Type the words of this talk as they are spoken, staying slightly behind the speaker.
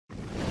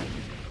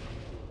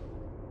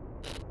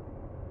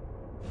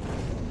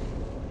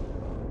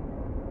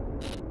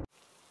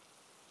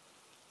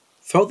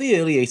Throughout the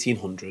early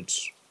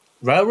 1800s,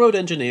 railroad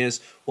engineers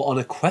were on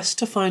a quest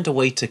to find a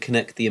way to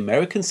connect the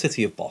American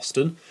city of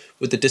Boston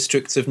with the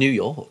districts of New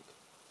York.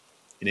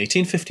 In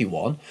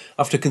 1851,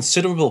 after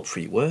considerable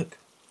pre-work,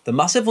 the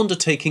massive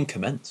undertaking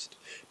commenced,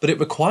 but it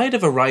required a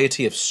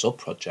variety of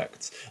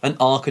sub-projects and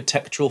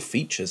architectural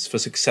features for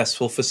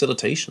successful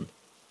facilitation.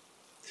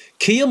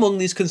 Key among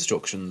these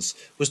constructions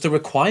was the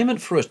requirement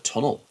for a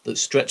tunnel that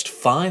stretched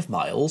 5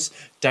 miles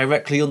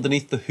directly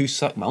underneath the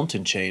Hoosac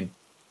mountain chain,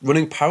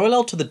 running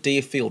parallel to the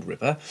Deerfield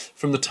River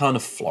from the town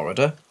of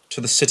Florida to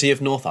the city of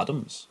North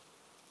Adams.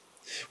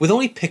 With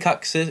only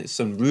pickaxes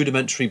and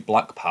rudimentary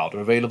black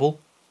powder available,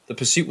 the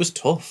pursuit was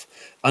tough,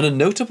 and a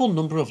notable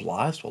number of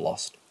lives were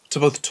lost to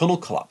both tunnel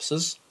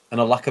collapses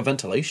and a lack of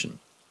ventilation.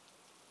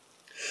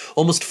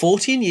 Almost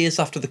 14 years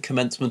after the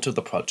commencement of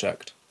the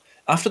project,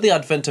 after the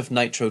advent of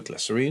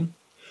nitroglycerine,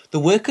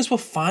 the workers were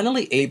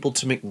finally able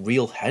to make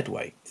real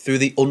headway through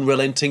the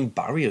unrelenting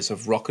barriers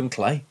of rock and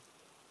clay.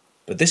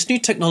 But this new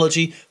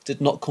technology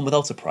did not come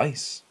without a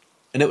price,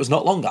 and it was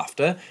not long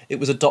after it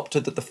was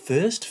adopted that the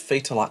first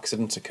fatal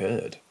accident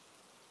occurred.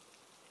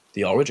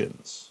 The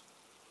origins.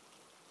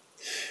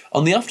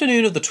 On the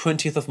afternoon of the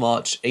 20th of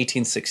March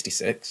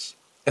 1866,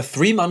 a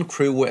 3-man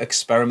crew were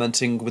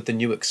experimenting with the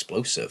new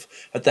explosive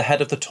at the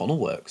head of the tunnel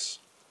works.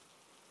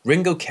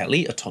 Ringo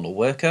Kelly, a tunnel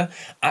worker,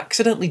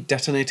 accidentally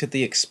detonated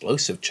the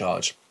explosive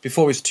charge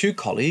before his 2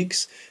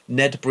 colleagues,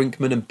 Ned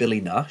Brinkman and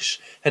Billy Nash,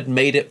 had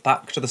made it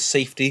back to the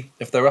safety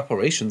of their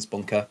operations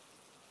bunker.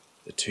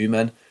 The 2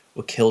 men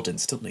were killed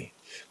instantly,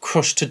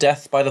 crushed to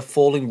death by the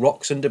falling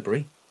rocks and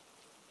debris.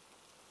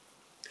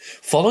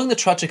 Following the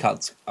tragic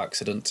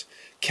accident,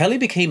 Kelly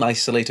became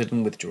isolated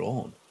and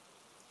withdrawn.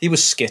 He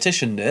was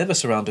skittish and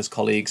nervous around his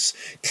colleagues,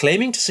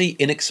 claiming to see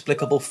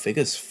inexplicable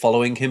figures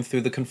following him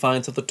through the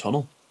confines of the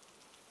tunnel.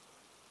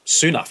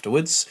 Soon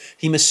afterwards,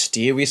 he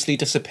mysteriously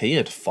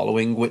disappeared,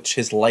 following which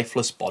his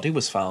lifeless body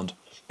was found,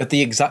 at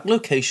the exact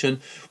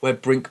location where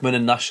Brinkman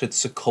and Nash had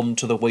succumbed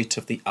to the weight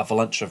of the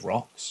avalanche of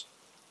rocks.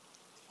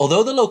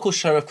 Although the local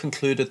sheriff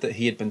concluded that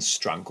he had been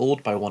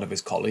strangled by one of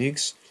his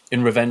colleagues,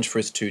 in revenge for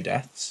his 2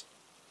 deaths,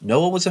 no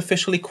one was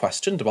officially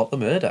questioned about the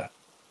murder.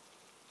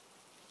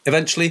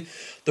 Eventually,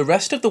 the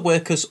rest of the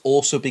workers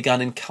also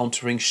began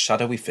encountering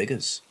shadowy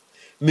figures,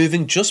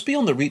 moving just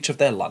beyond the reach of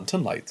their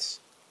lantern lights.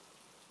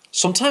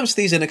 Sometimes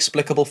these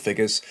inexplicable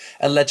figures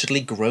allegedly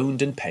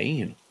groaned in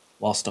pain,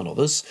 whilst on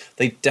others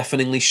they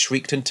deafeningly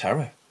shrieked in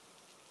terror.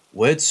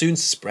 Word soon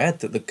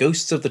spread that the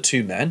ghosts of the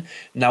 2 men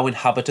now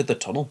inhabited the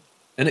tunnel,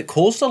 and it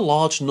caused a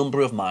large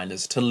number of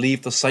miners to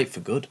leave the site for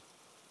good.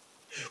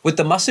 With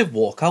the massive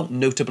walkout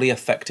notably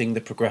affecting the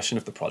progression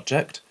of the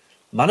project,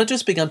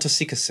 managers began to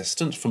seek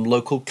assistance from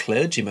local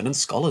clergymen and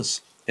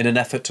scholars in an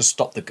effort to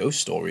stop the ghost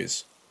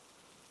stories.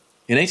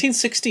 In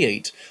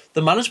 1868,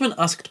 the management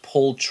asked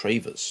Paul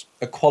Travers,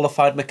 a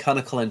qualified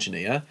mechanical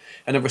engineer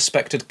and a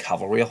respected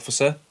cavalry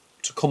officer,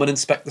 to come and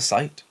inspect the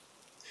site,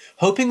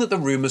 hoping that the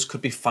rumours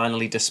could be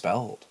finally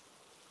dispelled.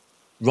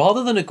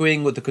 Rather than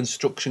agreeing with the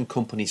construction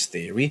company's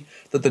theory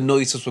that the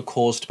noises were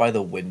caused by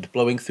the wind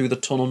blowing through the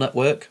tunnel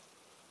network,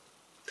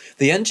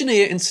 the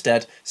engineer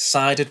instead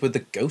sided with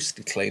the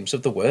ghostly claims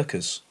of the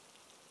workers.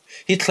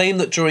 He claimed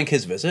that during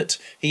his visit,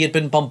 he had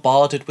been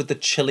bombarded with the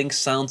chilling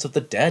sounds of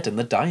the dead and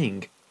the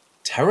dying,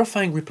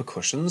 terrifying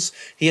repercussions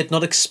he had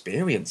not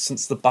experienced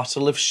since the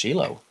Battle of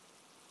Shiloh.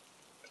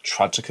 A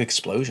tragic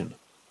explosion.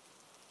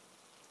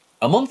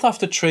 A month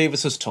after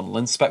Travis's tunnel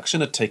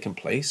inspection had taken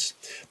place,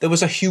 there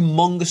was a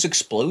humongous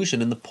explosion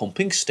in the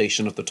pumping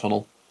station of the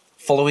tunnel,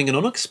 following an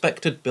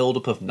unexpected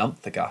build-up of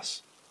naphtha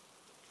gas.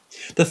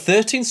 The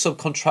 13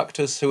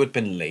 subcontractors who had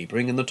been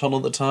labouring in the tunnel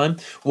at the time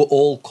were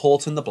all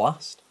caught in the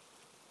blast.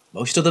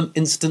 Most of them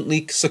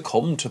instantly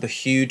succumbed to the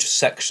huge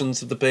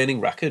sections of the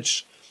burning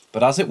wreckage,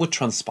 but as it would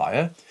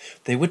transpire,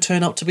 they would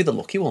turn out to be the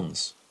lucky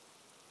ones.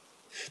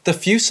 The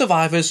few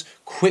survivors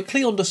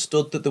quickly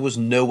understood that there was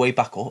no way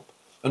back up,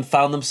 and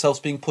found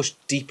themselves being pushed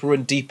deeper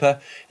and deeper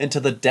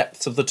into the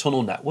depths of the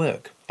tunnel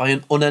network by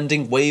an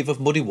unending wave of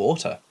muddy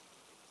water.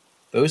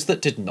 Those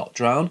that did not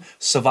drown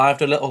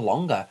survived a little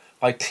longer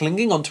by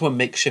clinging onto a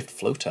makeshift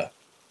floater,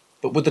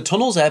 but with the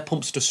tunnel's air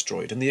pumps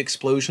destroyed in the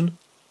explosion,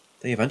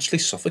 they eventually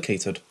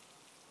suffocated.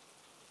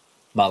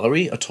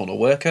 Mallory, a tunnel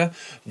worker,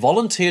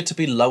 volunteered to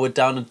be lowered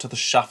down into the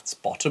shaft's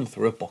bottom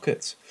through a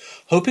bucket,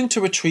 hoping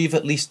to retrieve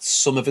at least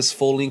some of his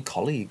fallen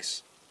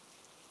colleagues.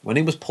 When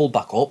he was pulled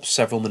back up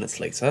several minutes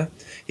later,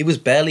 he was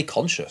barely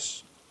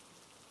conscious.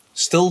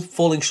 Still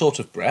falling short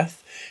of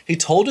breath, he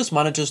told his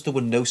managers there were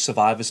no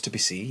survivors to be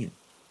seen,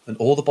 and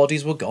all the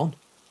bodies were gone.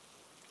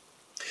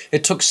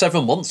 It took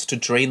several months to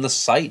drain the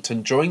site,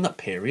 and during that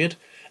period,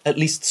 at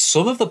least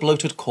some of the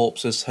bloated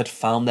corpses had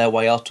found their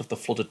way out of the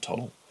flooded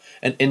tunnel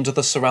and into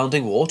the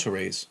surrounding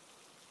waterways.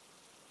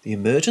 The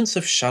emergence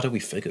of shadowy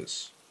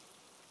figures.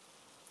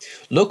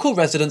 Local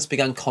residents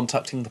began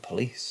contacting the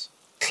police,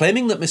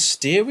 claiming that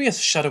mysterious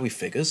shadowy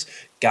figures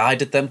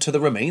guided them to the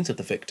remains of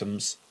the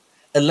victims,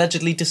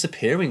 allegedly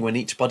disappearing when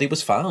each body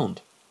was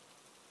found.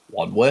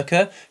 One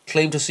worker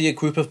claimed to see a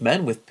group of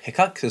men with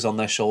pickaxes on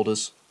their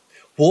shoulders,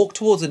 walked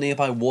towards a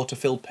nearby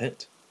water-filled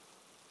pit.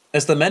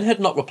 As the men had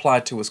not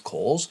replied to his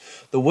calls,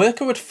 the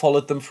worker had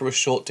followed them for a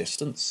short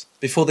distance,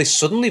 before they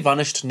suddenly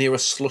vanished near a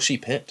slushy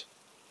pit,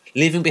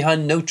 leaving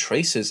behind no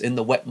traces in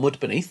the wet mud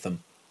beneath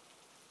them.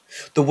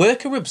 The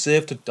worker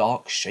observed a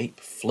dark shape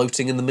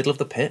floating in the middle of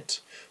the pit,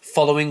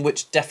 following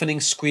which deafening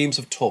screams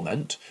of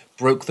torment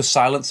broke the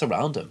silence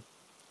around him.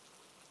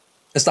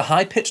 As the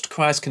high-pitched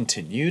cries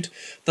continued,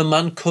 the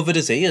man covered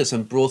his ears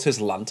and brought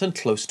his lantern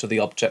close to the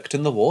object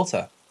in the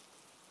water.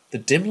 The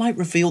dim light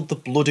revealed the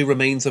bloody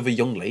remains of a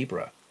young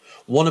labourer,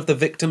 one of the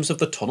victims of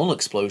the tunnel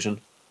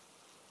explosion.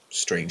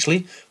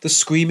 Strangely, the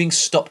screaming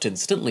stopped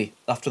instantly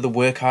after the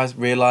workers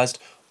realised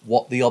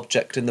what the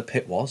object in the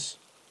pit was.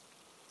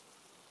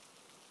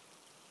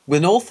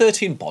 When all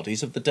 13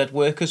 bodies of the dead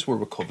workers were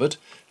recovered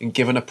and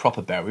given a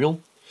proper burial,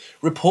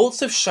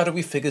 reports of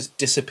shadowy figures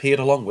disappeared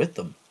along with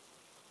them.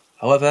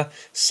 However,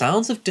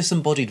 sounds of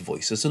disembodied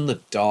voices in the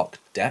dark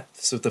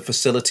depths of the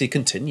facility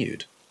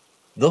continued,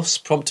 thus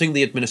prompting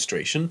the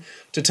administration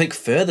to take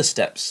further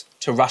steps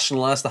to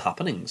rationalise the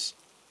happenings.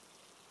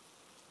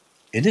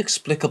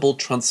 Inexplicable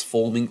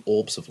transforming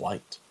orbs of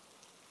light.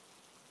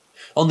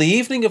 On the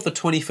evening of the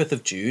 25th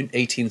of June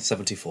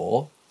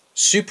 1874,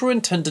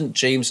 Superintendent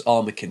James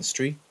R.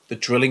 McKinstry, the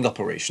drilling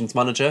operations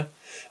manager,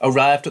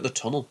 arrived at the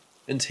tunnel,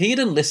 and he had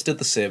enlisted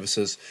the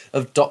services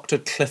of Dr.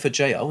 Clifford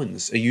J.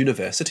 Owens, a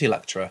university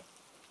lecturer.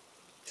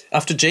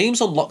 After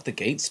James unlocked the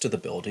gates to the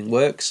building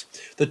works,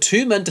 the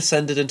two men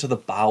descended into the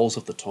bowels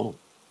of the tunnel.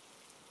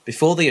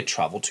 Before they had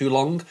travelled too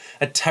long,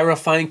 a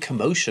terrifying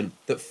commotion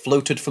that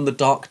floated from the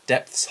dark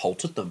depths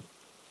halted them.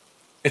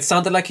 It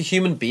sounded like a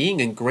human being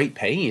in great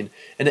pain,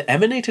 and it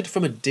emanated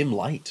from a dim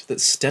light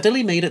that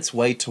steadily made its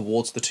way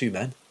towards the two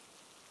men.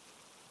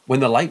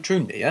 When the light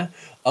drew near,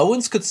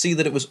 Owens could see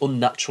that it was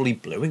unnaturally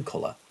blue in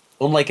colour,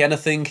 unlike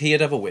anything he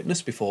had ever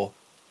witnessed before.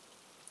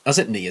 As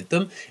it neared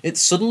them, it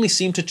suddenly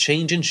seemed to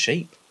change in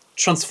shape,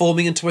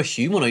 transforming into a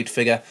humanoid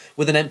figure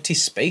with an empty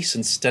space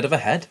instead of a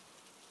head.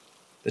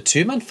 The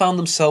two men found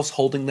themselves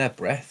holding their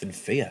breath in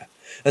fear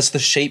as the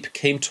shape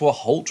came to a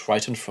halt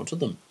right in front of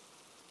them.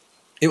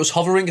 It was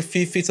hovering a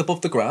few feet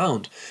above the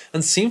ground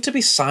and seemed to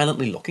be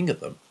silently looking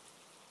at them.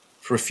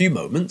 For a few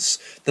moments,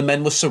 the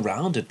men were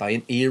surrounded by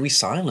an eerie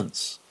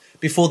silence,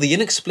 before the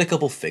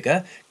inexplicable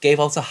figure gave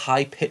out a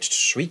high-pitched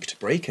shriek to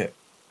break it.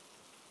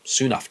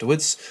 Soon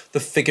afterwards, the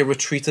figure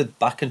retreated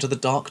back into the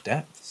dark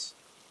depths.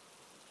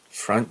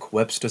 Frank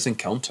Webster's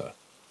encounter.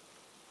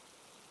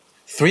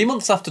 3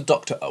 months after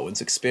Dr.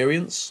 Owen's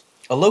experience,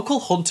 a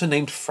local hunter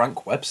named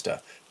Frank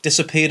Webster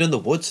disappeared in the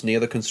woods near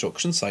the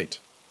construction site.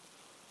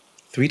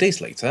 3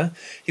 days later,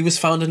 he was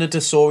found in a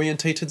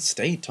disorientated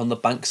state on the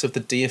banks of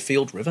the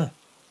Deerfield River.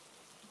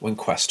 When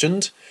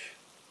questioned,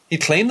 he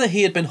claimed that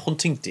he had been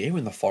hunting deer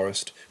in the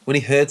forest when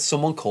he heard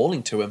someone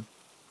calling to him.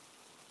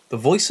 The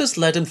voices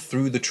led him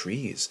through the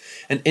trees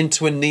and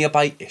into a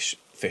nearby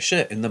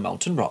fissure in the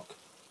mountain rock.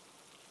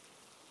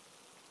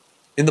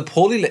 In the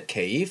poorly lit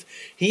cave,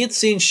 he had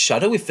seen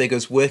shadowy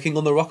figures working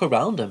on the rock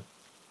around him.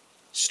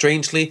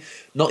 Strangely,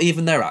 not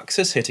even their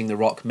axes hitting the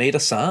rock made a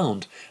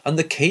sound, and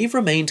the cave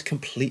remained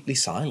completely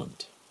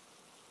silent.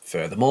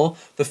 Furthermore,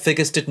 the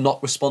figures did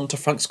not respond to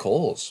Frank's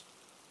calls.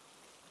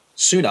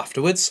 Soon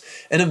afterwards,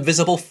 an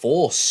invisible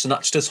force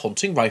snatched his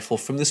hunting rifle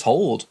from this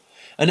hold,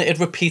 and it had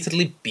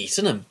repeatedly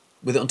beaten him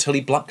with it until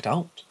he blacked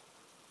out.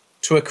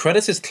 To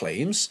accredit his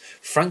claims,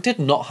 Frank did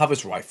not have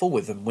his rifle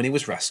with him when he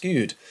was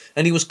rescued,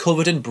 and he was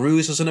covered in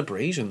bruises and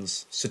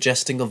abrasions,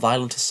 suggesting a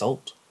violent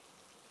assault.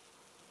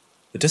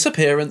 The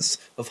disappearance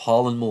of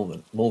Harlan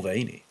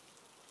Mulvaney.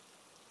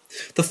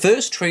 The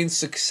first train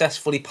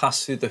successfully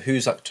passed through the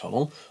Hoosac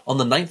Tunnel on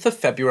the 9th of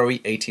February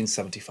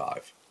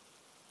 1875.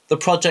 The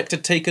project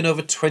had taken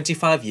over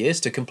 25 years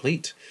to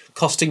complete,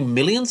 costing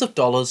millions of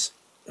dollars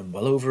and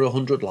well over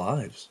 100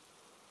 lives.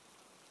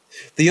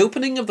 The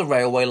opening of the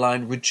railway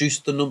line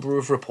reduced the number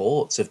of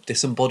reports of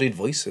disembodied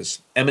voices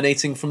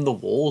emanating from the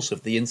walls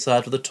of the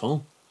inside of the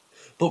tunnel,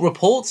 but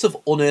reports of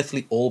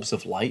unearthly orbs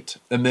of light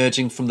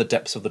emerging from the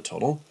depths of the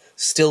tunnel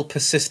still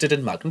persisted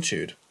in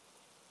magnitude.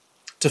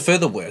 To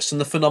further worsen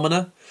the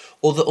phenomena,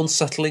 other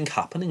unsettling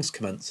happenings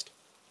commenced.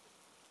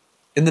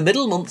 In the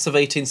middle months of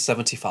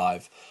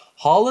 1875,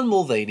 Harlan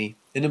Mulvaney,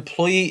 an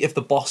employee of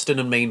the Boston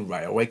and Maine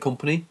Railway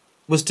Company,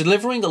 was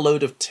delivering a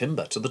load of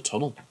timber to the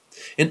tunnel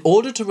in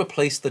order to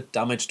replace the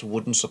damaged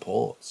wooden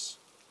supports.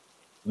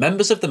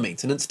 Members of the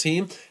maintenance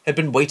team had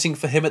been waiting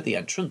for him at the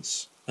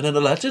entrance and had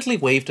allegedly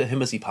waved at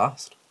him as he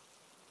passed.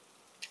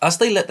 As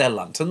they lit their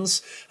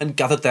lanterns and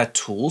gathered their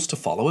tools to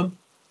follow him,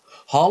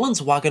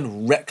 Harlan's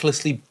wagon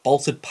recklessly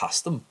bolted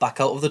past them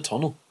back out of the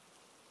tunnel.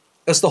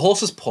 As the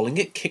horses pulling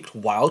it kicked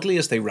wildly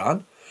as they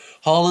ran,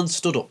 Harlan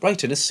stood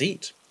upright in his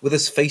seat, with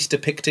his face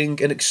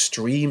depicting an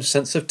extreme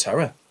sense of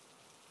terror.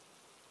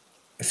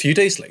 A few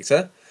days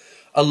later,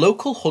 a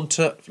local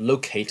hunter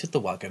located the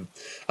wagon,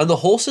 and the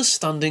horses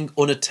standing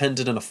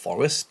unattended in a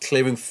forest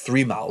clearing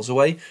 3 miles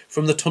away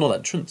from the tunnel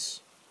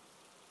entrance.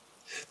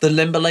 The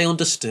limber lay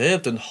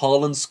undisturbed, and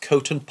Harlan's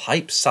coat and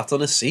pipe sat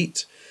on his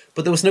seat,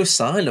 but there was no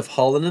sign of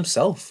Harlan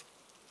himself.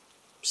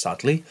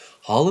 Sadly,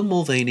 Harlan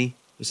Mulvaney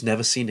was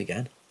never seen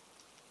again.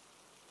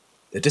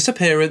 The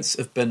disappearance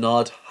of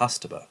Bernard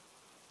Hastaber.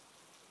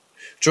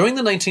 During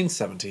the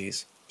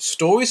 1970s,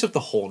 stories of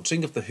the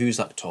haunting of the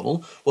Hoosac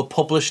Tunnel were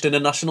published in a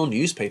national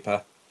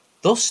newspaper,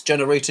 thus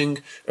generating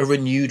a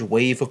renewed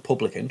wave of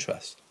public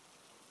interest.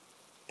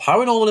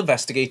 Paranormal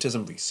investigators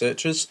and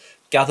researchers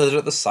gathered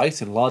at the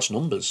site in large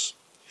numbers,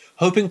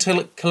 hoping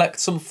to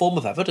collect some form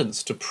of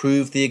evidence to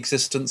prove the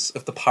existence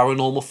of the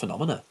paranormal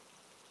phenomena.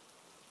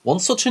 One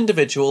such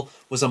individual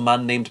was a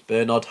man named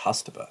Bernard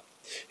Hastaber,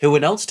 who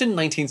announced in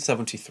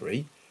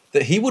 1973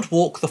 that he would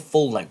walk the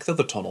full length of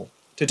the tunnel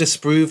to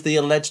disprove the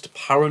alleged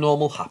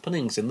paranormal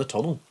happenings in the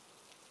tunnel.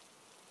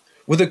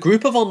 With a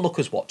group of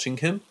onlookers watching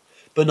him,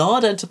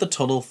 Bernard entered the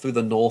tunnel through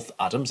the North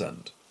Adams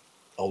end,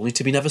 only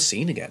to be never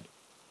seen again.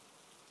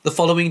 The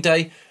following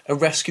day, a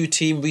rescue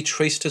team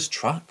retraced his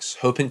tracks,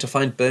 hoping to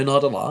find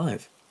Bernard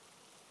alive.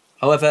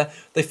 However,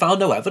 they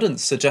found no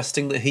evidence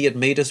suggesting that he had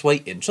made his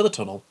way into the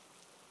tunnel.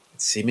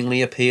 It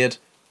seemingly appeared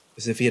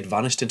as if he had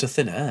vanished into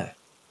thin air.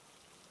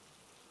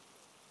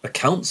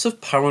 Accounts of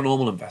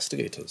paranormal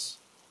investigators.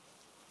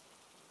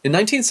 In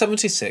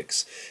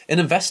 1976, an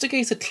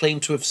investigator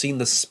claimed to have seen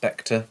the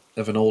spectre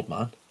of an old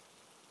man.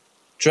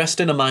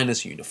 Dressed in a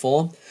miner's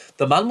uniform,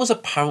 the man was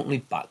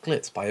apparently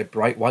backlit by a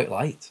bright white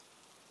light.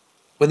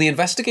 When the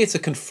investigator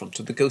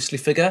confronted the ghostly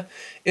figure,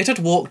 it had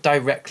walked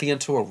directly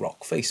into a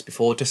rock face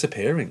before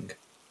disappearing.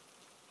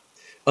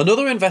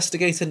 Another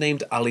investigator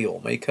named Ali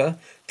Ormaker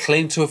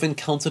claimed to have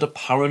encountered a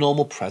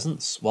paranormal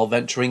presence while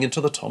venturing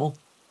into the tunnel.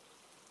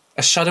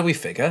 A shadowy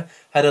figure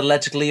had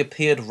allegedly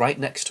appeared right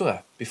next to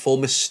her before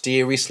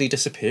mysteriously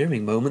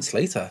disappearing moments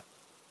later.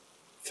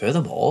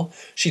 Furthermore,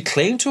 she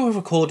claimed to have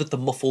recorded the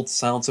muffled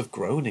sounds of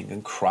groaning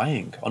and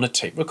crying on a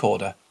tape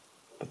recorder,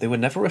 but they were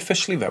never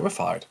officially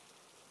verified.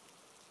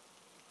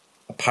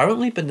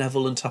 Apparently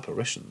benevolent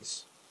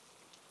apparitions.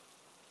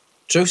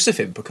 Joseph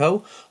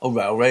Impico, a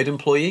railroad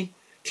employee,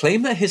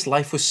 claimed that his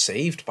life was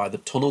saved by the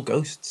tunnel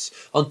ghosts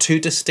on 2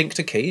 distinct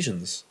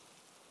occasions.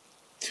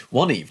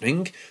 One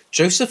evening,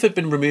 Joseph had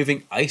been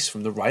removing ice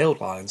from the rail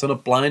lines on a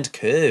blind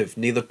curve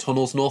near the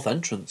tunnel's north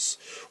entrance,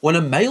 when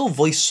a male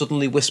voice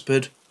suddenly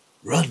whispered,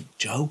 "Run,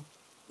 Joe,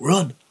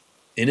 run,"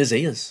 in his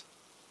ears.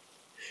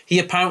 He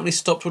apparently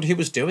stopped what he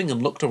was doing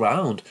and looked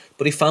around,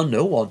 but he found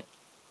no one.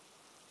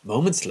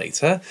 Moments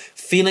later,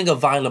 feeling a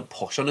violent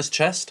push on his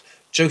chest,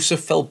 Joseph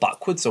fell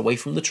backwards away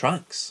from the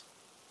tracks.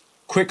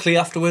 Quickly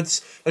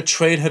afterwards, a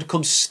train had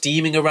come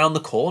steaming around the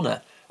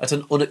corner at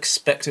an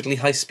unexpectedly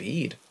high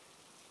speed.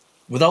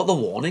 Without the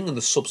warning and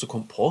the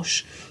subsequent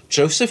push,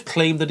 Joseph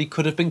claimed that he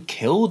could have been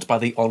killed by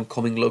the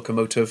oncoming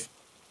locomotive.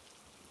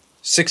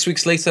 6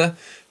 weeks later,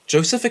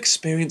 Joseph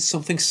experienced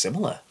something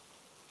similar.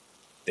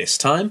 This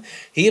time,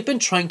 he had been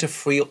trying to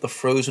free up the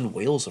frozen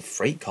wheels of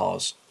freight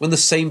cars when the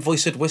same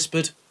voice had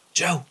whispered,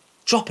 "Joe,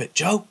 drop it,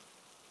 Joe,"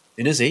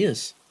 in his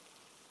ears.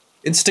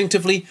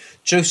 Instinctively,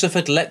 Joseph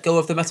had let go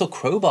of the metal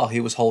crowbar he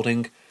was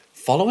holding,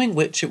 following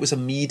which it was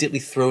immediately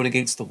thrown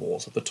against the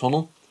walls of the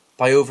tunnel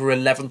by over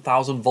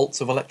 11,000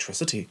 volts of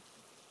electricity.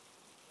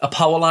 A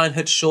power line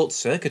had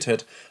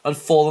short-circuited and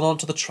fallen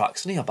onto the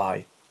tracks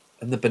nearby,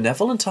 and the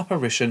benevolent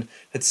apparition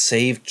had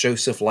saved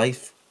Joseph's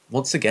life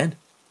once again.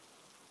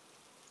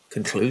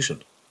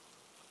 Conclusion.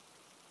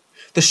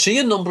 The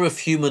sheer number of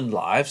human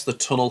lives the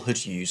tunnel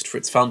had used for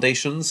its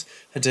foundations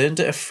had earned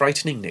it a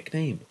frightening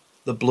nickname,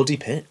 the Bloody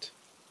Pit.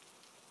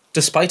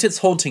 Despite its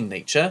haunting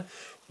nature,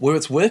 were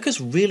its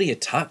workers really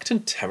attacked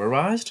and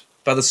terrorised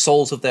by the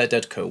souls of their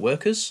dead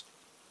co-workers?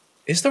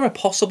 Is there a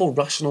possible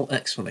rational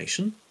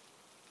explanation?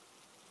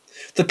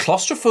 The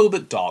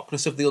claustrophobic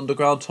darkness of the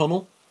underground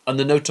tunnel and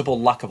the notable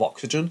lack of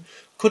oxygen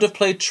could have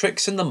played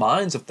tricks in the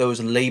minds of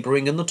those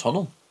labouring in the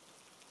tunnel.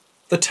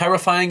 The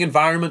terrifying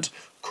environment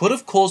could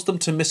have caused them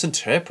to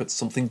misinterpret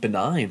something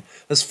benign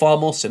as far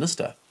more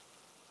sinister.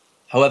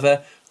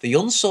 However, the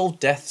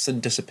unsolved deaths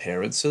and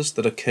disappearances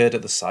that occurred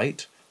at the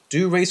site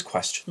do raise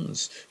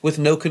questions with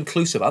no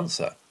conclusive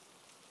answer.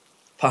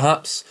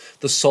 Perhaps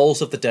the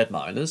souls of the dead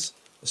miners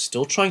are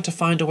still trying to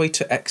find a way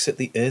to exit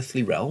the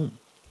earthly realm.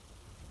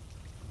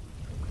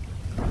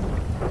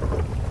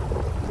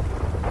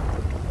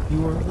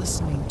 You are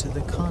listening to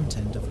the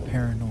content of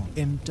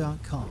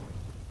ParanormalM.com.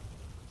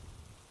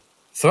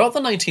 Throughout the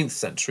 19th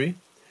century,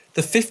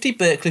 the 50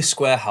 Berkeley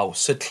Square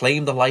house had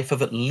claimed the life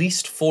of at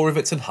least 4 of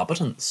its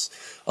inhabitants,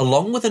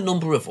 along with a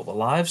number of other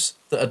lives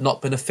that had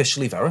not been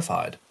officially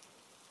verified.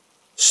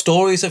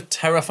 Stories of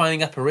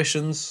terrifying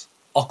apparitions,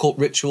 occult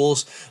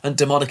rituals, and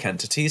demonic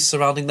entities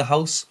surrounding the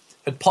house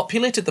had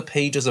populated the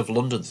pages of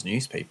London's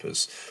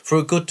newspapers for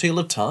a good deal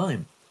of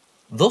time,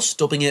 thus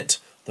dubbing it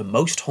the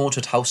most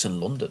haunted house in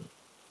London.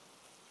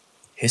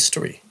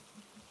 History.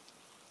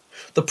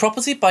 The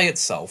property by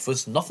itself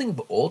was nothing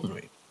but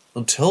ordinary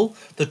until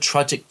the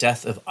tragic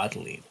death of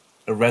Adeline,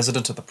 a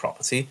resident of the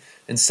property,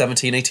 in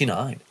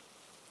 1789.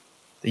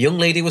 The young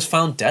lady was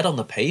found dead on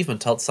the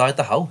pavement outside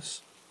the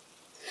house.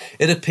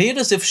 It appeared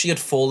as if she had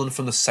fallen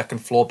from the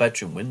second-floor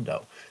bedroom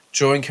window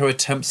during her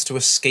attempts to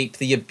escape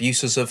the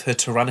abuses of her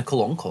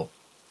tyrannical uncle.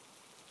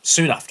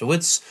 Soon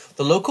afterwards,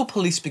 the local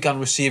police began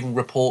receiving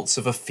reports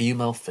of a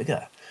female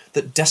figure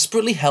that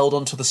desperately held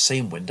onto the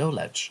same window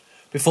ledge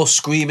before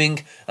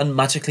screaming and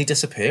magically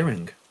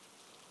disappearing.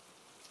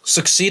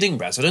 Succeeding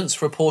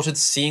residents reported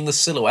seeing the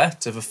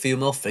silhouette of a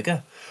female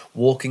figure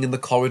walking in the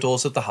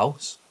corridors of the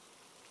house.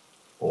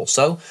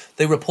 Also,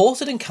 they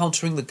reported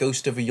encountering the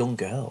ghost of a young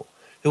girl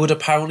who had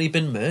apparently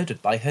been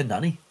murdered by her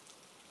nanny.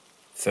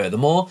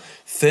 Furthermore,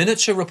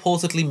 furniture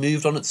reportedly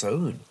moved on its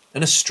own,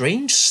 and a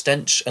strange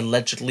stench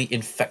allegedly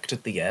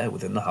infected the air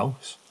within the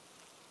house.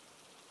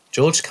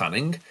 George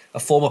Canning, a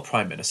former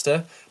Prime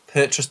Minister,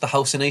 purchased the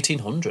house in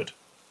 1800,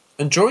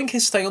 and during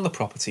his stay on the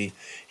property,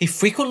 he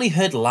frequently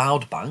heard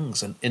loud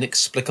bangs and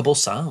inexplicable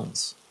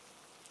sounds.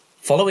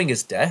 Following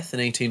his death in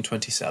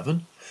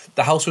 1827,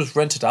 the house was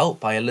rented out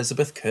by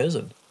Elizabeth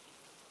Curzon.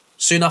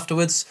 Soon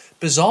afterwards,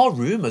 bizarre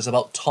rumours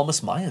about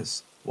Thomas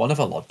Myers, one of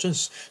her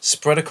lodgers,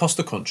 spread across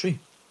the country.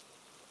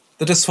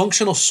 The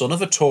dysfunctional son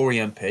of a Tory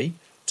MP,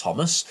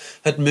 Thomas,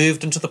 had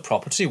moved into the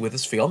property with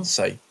his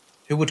fiancée,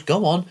 who would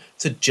go on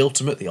to jilt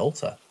him at the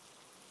altar.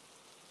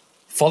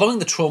 Following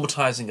the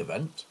traumatising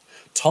event,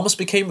 Thomas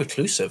became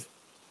reclusive.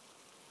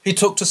 He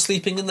took to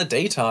sleeping in the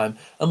daytime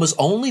and was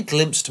only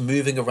glimpsed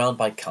moving around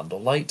by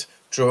candlelight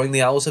during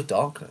the hours of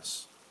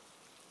darkness.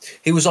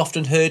 He was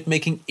often heard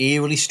making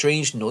eerily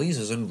strange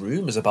noises, and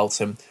rumours about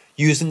him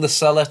using the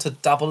cellar to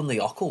dabble in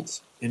the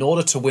occult in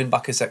order to win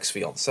back his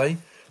ex-fiancée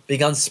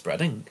began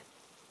spreading.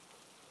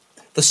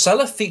 The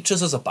cellar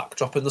features as a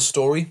backdrop in the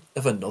story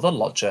of another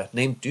lodger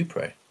named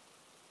Dupré.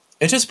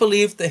 It is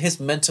believed that his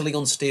mentally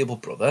unstable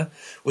brother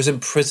was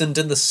imprisoned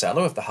in the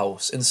cellar of the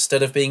house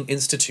instead of being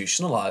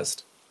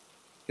institutionalised.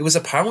 He was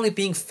apparently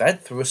being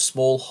fed through a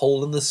small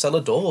hole in the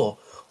cellar door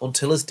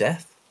until his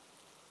death.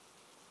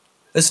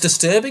 As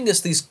disturbing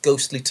as these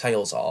ghostly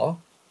tales are,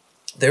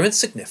 they're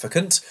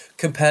insignificant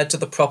compared to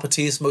the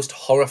property's most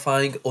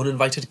horrifying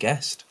uninvited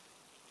guest,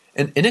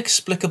 an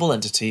inexplicable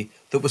entity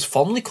that was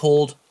fondly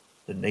called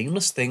the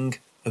Nameless Thing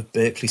of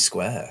Berkeley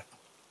Square.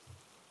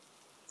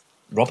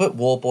 Robert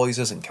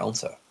Warboys'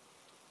 encounter.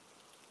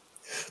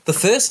 The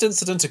first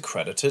incident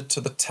accredited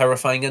to the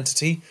terrifying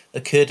entity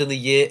occurred in the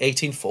year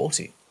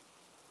 1840.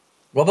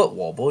 Robert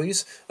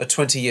Warboys, a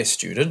 20-year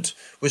student,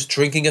 was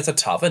drinking at a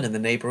tavern in the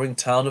neighbouring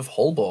town of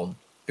Holborn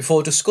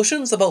before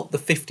discussions about the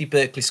 50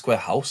 Berkeley Square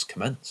house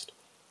commenced.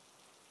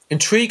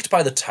 Intrigued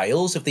by the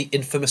tales of the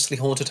infamously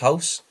haunted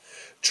house,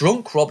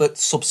 drunk Robert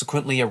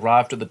subsequently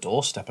arrived at the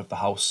doorstep of the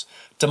house,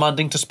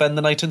 demanding to spend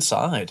the night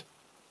inside.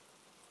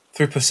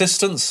 Through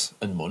persistence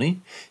and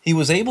money, he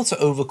was able to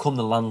overcome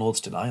the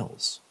landlord's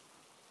denials.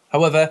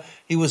 However,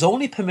 he was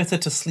only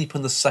permitted to sleep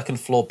in the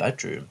second-floor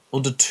bedroom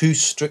under two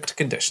strict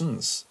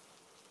conditions.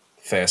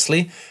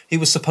 Firstly, he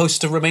was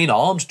supposed to remain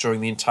armed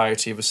during the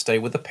entirety of his stay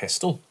with a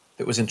pistol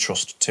that was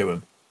entrusted to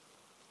him.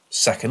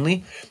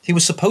 Secondly, he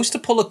was supposed to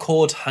pull a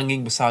cord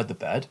hanging beside the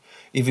bed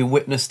if he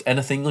witnessed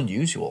anything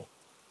unusual.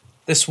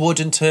 This would,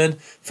 in turn,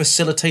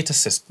 facilitate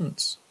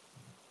assistance.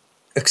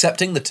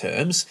 Accepting the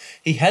terms,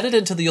 he headed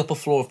into the upper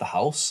floor of the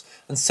house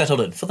and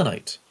settled in for the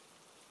night.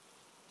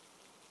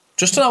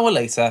 Just an hour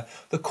later,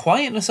 the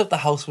quietness of the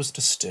house was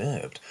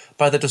disturbed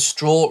by the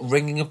distraught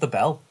ringing of the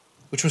bell,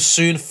 which was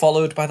soon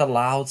followed by the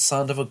loud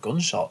sound of a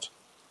gunshot.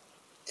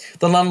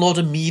 The landlord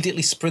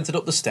immediately sprinted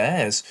up the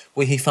stairs,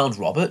 where he found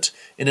Robert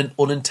in an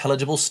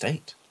unintelligible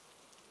state.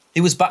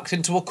 He was backed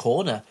into a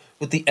corner,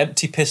 with the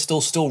empty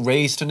pistol still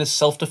raised in his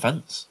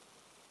self-defence.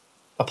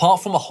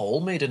 Apart from a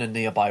hole made in a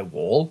nearby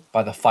wall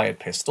by the fired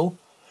pistol,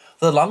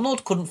 the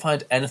landlord couldn't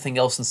find anything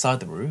else inside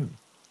the room.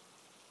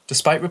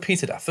 Despite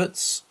repeated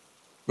efforts,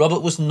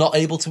 Robert was not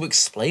able to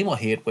explain what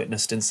he had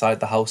witnessed inside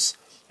the house,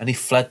 and he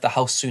fled the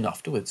house soon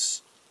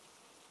afterwards.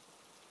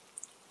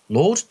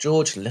 Lord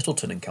George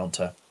Littleton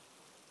encounter.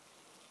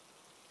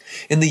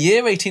 In the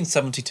year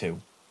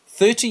 1872,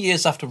 30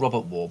 years after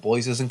Robert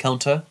Warboys'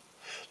 encounter,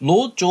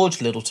 Lord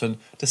George Littleton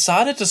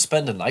decided to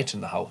spend a night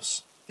in the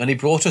house, and he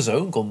brought his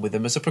own gun with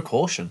him as a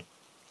precaution.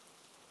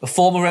 A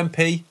former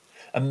MP,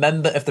 a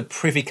member of the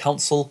Privy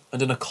Council,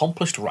 and an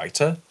accomplished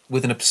writer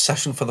with an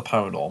obsession for the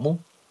paranormal,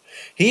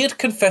 he had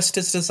confessed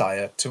his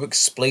desire to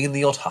explain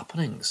the odd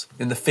happenings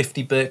in the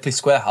 50 Berkeley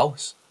Square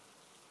house.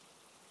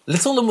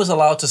 Littleton was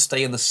allowed to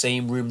stay in the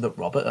same room that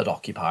Robert had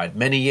occupied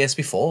many years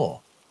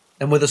before,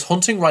 and with his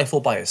hunting rifle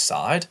by his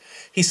side,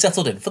 he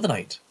settled in for the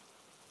night.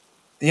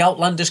 The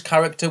outlandish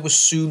character was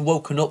soon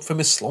woken up from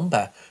his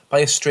slumber by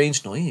a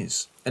strange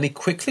noise, and he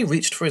quickly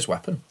reached for his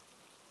weapon.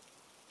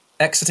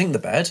 Exiting the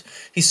bed,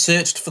 he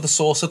searched for the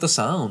source of the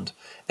sound,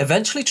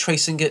 eventually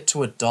tracing it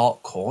to a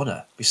dark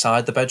corner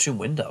beside the bedroom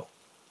window.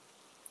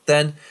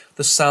 Then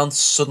the sound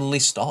suddenly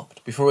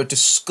stopped before a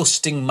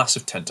disgusting mass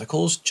of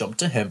tentacles jumped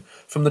to him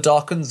from the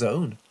darkened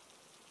zone.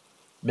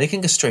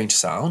 Making a strange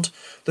sound,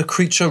 the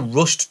creature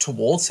rushed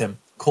towards him,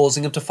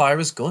 causing him to fire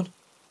his gun.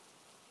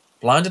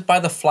 Blinded by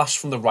the flash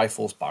from the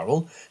rifle's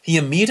barrel, he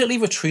immediately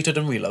retreated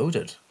and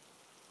reloaded.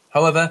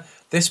 However,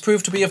 this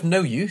proved to be of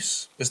no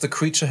use, as the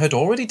creature had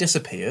already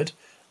disappeared,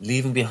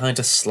 leaving behind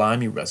a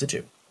slimy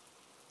residue.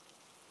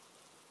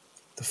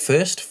 The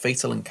first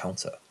fatal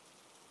encounter.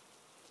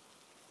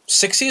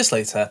 6 years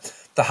later,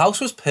 the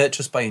house was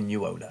purchased by a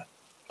new owner,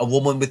 a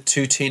woman with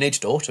 2 teenage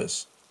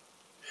daughters.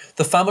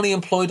 The family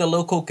employed a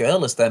local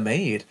girl as their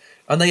maid,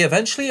 and they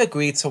eventually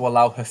agreed to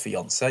allow her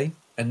fiancé,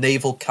 a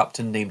naval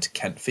captain named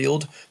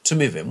Kentfield, to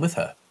move in with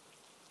her.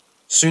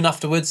 Soon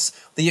afterwards,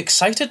 the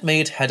excited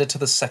maid headed to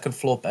the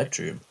second-floor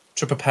bedroom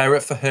to prepare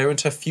it for her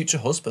and her future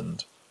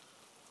husband.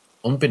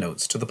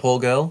 Unbeknownst to the poor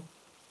girl,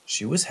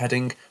 she was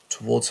heading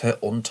towards her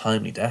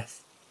untimely death.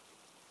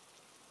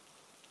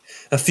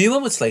 A few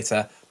moments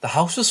later, the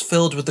house was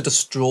filled with the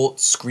distraught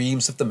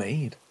screams of the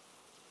maid.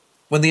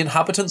 When the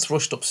inhabitants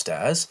rushed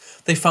upstairs,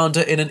 they found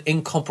her in an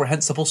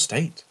incomprehensible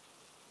state.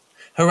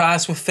 Her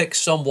eyes were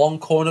fixed on one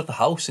corner of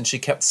the house and she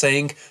kept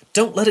saying,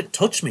 "Don't let it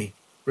touch me,"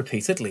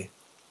 repeatedly.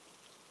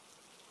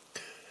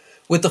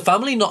 With the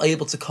family not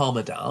able to calm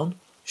her down,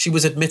 she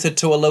was admitted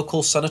to a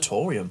local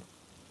sanatorium.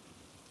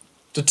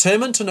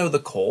 Determined to know the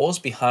cause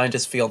behind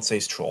his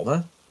fiancée's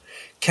trauma,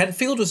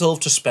 Kentfield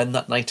resolved to spend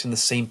that night in the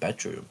same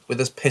bedroom with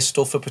his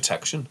pistol for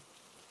protection.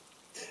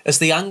 As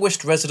the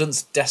anguished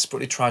residents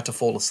desperately tried to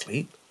fall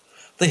asleep,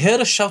 they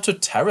heard a shout of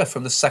terror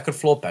from the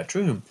second-floor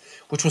bedroom,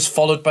 which was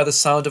followed by the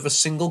sound of a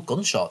single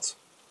gunshot.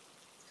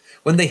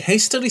 When they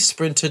hastily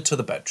sprinted to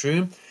the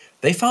bedroom,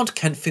 they found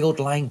Kentfield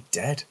lying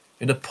dead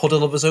in a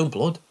puddle of his own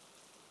blood.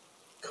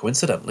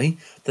 Coincidentally,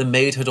 the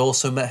maid had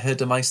also met her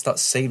demise that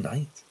same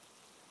night.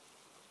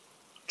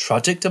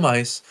 Tragic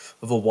demise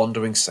of a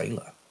wandering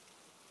sailor.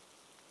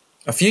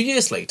 A few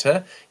years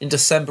later, in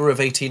December of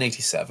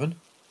 1887,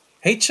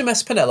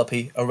 HMS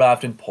Penelope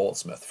arrived in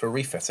Portsmouth for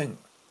refitting.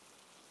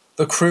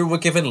 The crew were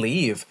given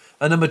leave,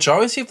 and a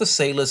majority of the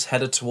sailors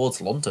headed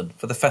towards London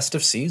for the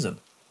festive season.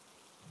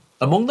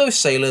 Among those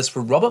sailors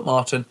were Robert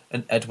Martin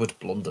and Edward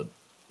Blunden,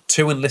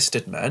 2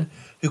 enlisted men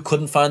who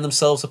couldn't find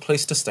themselves a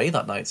place to stay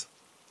that night.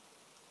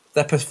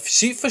 Their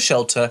pursuit for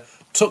shelter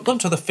took them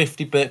to the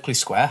 50 Berkeley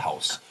Square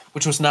house,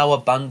 which was now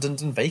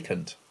abandoned and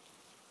vacant.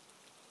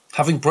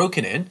 Having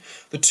broken in,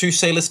 the 2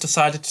 sailors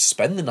decided to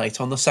spend the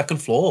night on the second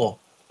floor,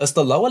 as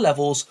the lower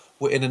levels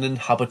were in an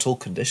inhabitable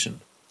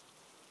condition.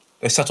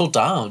 They settled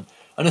down,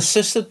 and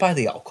assisted by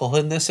the alcohol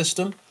in their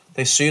system,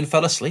 they soon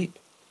fell asleep.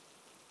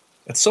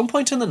 At some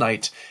point in the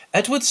night,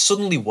 Edward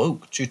suddenly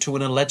woke due to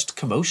an alleged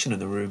commotion in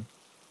the room.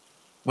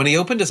 When he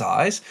opened his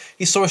eyes,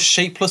 he saw a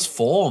shapeless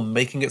form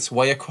making its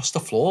way across the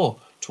floor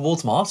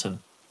towards Martin.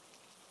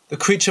 The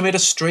creature made a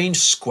strange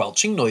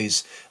squelching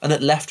noise, and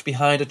it left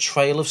behind a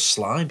trail of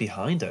slime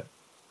behind it.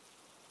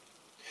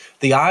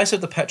 The eyes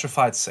of the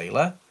petrified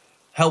sailor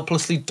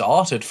helplessly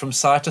darted from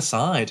side to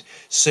side,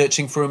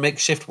 searching for a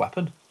makeshift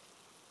weapon.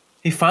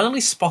 He finally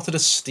spotted a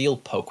steel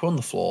poker on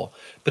the floor,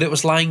 but it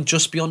was lying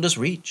just beyond his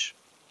reach.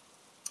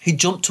 He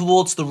jumped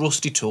towards the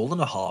rusty tool in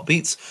a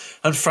heartbeat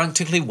and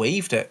frantically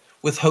waved it,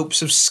 with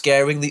hopes of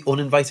scaring the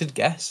uninvited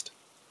guest.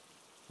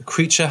 The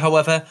creature,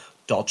 however,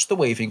 dodged the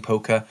waving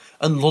poker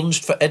and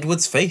lunged for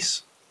Edward's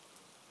face.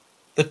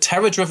 The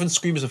terror-driven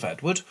screams of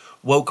Edward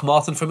woke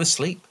Martin from his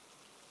sleep.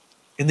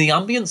 In the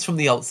ambience from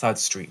the outside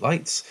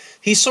streetlights,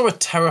 he saw a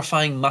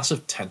terrifying mass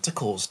of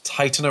tentacles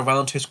tighten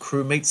around his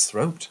crewmate's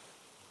throat.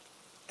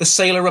 The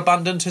sailor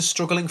abandoned his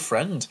struggling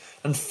friend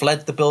and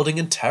fled the building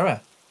in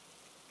terror.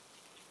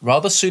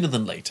 Rather sooner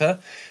than later,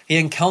 he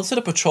encountered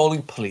a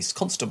patrolling police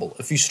constable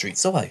a few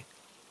streets away.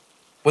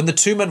 When the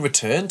 2 men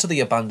returned to the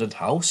abandoned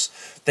house,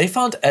 they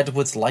found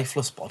Edward's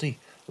lifeless body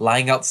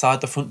lying outside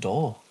the front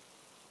door.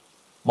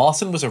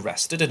 Martin was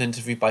arrested and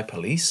interviewed by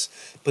police,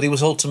 but he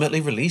was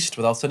ultimately released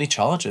without any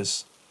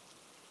charges.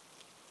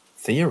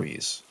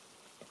 Theories.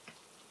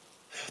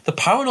 The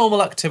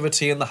paranormal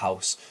activity in the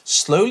house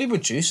slowly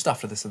reduced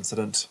after this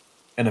incident,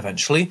 and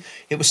eventually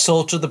it was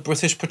sold to the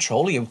British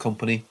Petroleum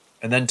Company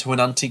and then to an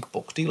antique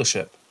book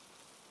dealership.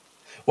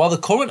 While the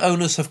current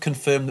owners have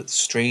confirmed that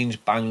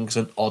strange bangs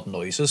and odd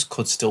noises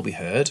could still be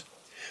heard,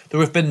 there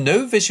have been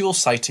no visual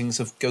sightings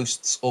of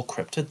ghosts or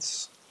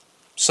cryptids.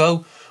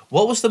 So,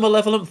 what was the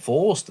malevolent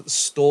force that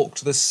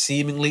stalked this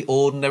seemingly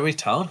ordinary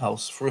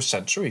townhouse for a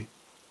century?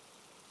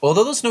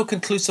 Although there's no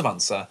conclusive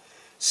answer,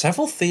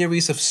 several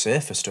theories have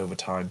surfaced over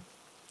time.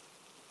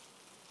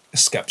 A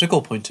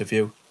skeptical point of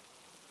view.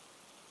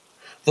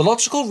 The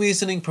logical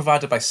reasoning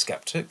provided by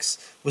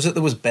skeptics was that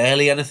there was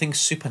barely anything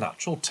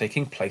supernatural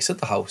taking place at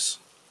the house.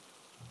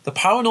 The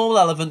paranormal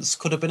elements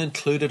could have been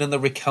included in the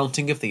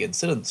recounting of the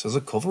incidents as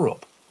a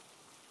cover-up.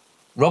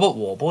 Robert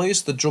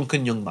Warboys, the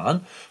drunken young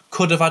man,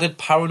 could have added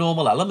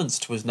paranormal elements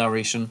to his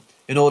narration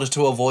in order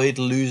to avoid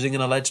losing an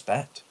alleged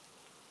bet.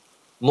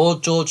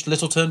 Lord George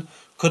Lyttelton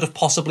could have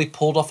possibly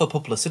pulled off a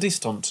publicity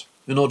stunt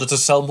in order to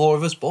sell more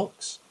of his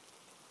books.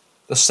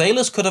 The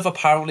sailors could have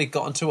apparently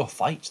got into a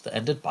fight that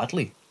ended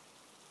badly.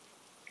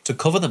 To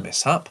cover the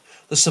mishap,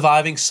 the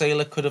surviving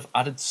sailor could have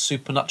added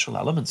supernatural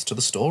elements to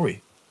the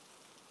story.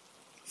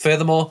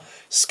 Furthermore,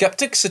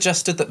 skeptics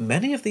suggested that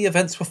many of the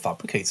events were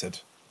fabricated,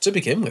 to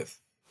begin with.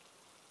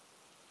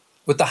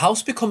 With the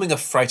house becoming a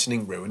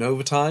frightening ruin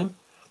over time,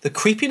 the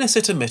creepiness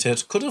it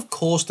emitted could have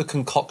caused the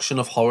concoction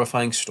of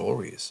horrifying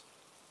stories.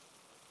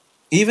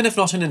 Even if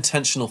not an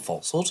intentional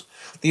falsehood,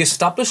 the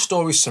established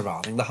stories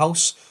surrounding the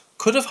house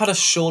could have had a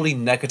surely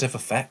negative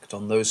effect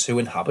on those who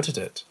inhabited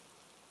it.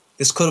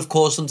 This could have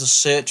caused them to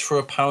search for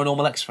a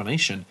paranormal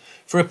explanation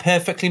for a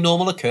perfectly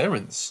normal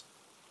occurrence.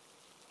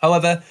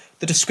 However,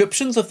 the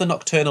descriptions of the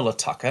nocturnal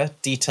attacker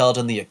detailed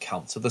in the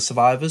accounts of the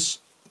survivors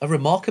are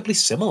remarkably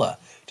similar,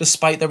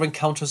 despite their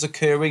encounters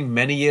occurring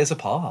many years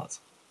apart.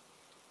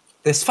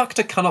 This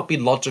factor cannot be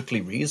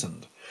logically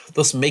reasoned,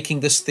 thus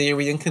making this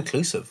theory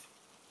inconclusive.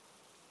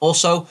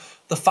 Also,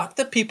 the fact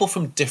that people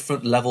from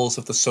different levels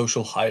of the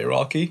social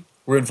hierarchy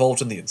were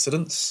involved in the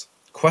incidents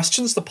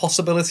questions the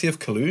possibility of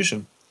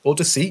collusion or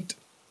deceit.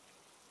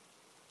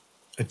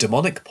 A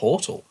demonic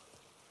portal.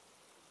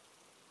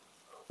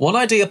 One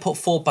idea put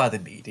forward by the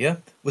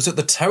media was that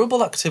the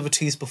terrible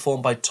activities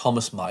performed by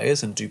Thomas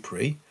Myers and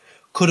Dupree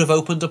could have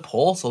opened a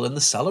portal in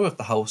the cellar of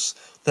the house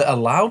that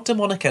allowed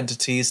demonic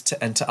entities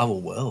to enter our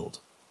world.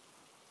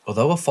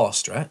 Although a far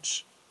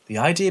stretch, the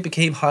idea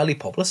became highly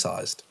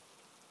publicised.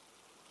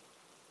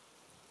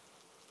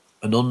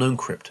 An unknown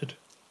cryptid.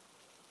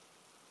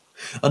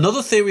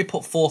 Another theory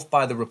put forth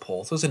by the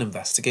reporters and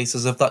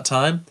investigators of that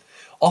time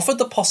offered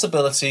the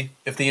possibility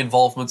of the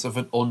involvement of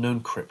an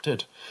unknown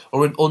cryptid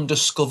or an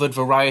undiscovered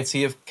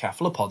variety of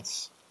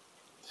cephalopods.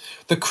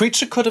 The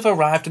creature could have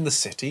arrived in the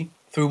city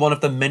through one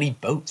of the many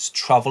boats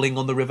travelling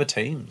on the River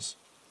Thames.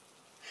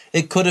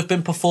 It could have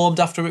been performed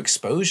after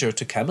exposure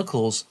to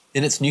chemicals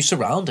in its new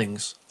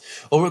surroundings,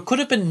 or it could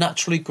have been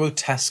naturally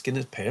grotesque in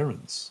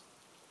appearance.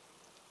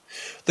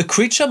 The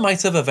creature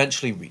might have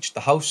eventually reached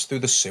the house through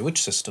the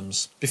sewage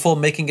systems before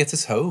making it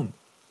its home.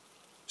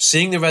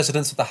 Seeing the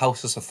residents of the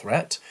house as a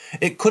threat,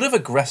 it could have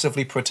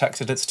aggressively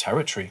protected its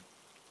territory.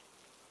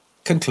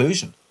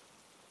 Conclusion.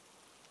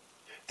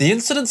 The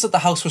incidents at the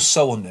house were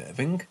so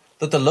unnerving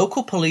that the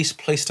local police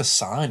placed a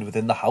sign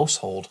within the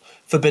household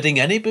forbidding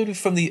anybody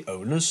from the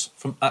owners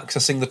from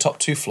accessing the top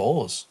 2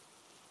 floors.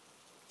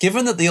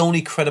 Given that the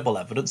only credible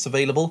evidence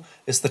available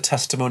is the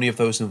testimony of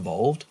those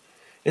involved,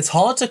 it's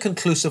hard to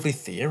conclusively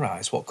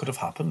theorise what could have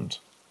happened.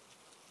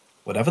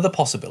 Whatever the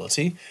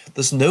possibility,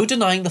 there's no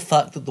denying the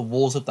fact that the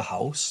walls of the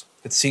house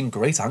had seen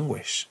great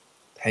anguish,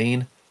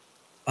 pain,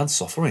 and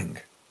suffering.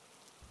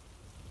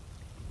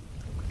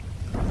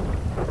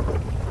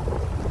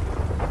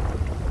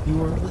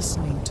 You are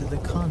listening to the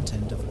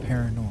content of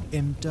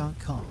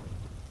ParanormalM.com.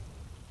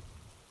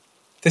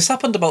 This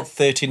happened about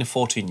 13 or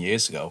 14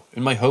 years ago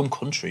in my home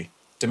country,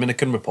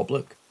 Dominican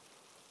Republic.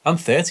 I'm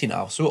 30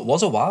 now, so it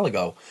was a while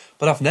ago,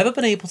 but I've never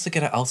been able to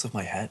get it out of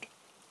my head.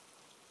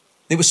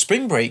 It was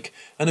spring break,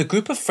 and a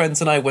group of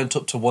friends and I went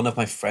up to one of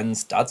my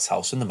friend's dad's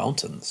house in the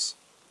mountains.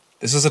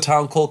 This is a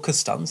town called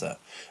Costanza,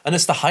 and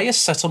it's the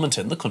highest settlement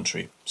in the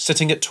country,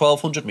 sitting at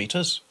 1,200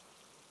 metres.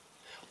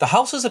 The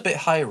house is a bit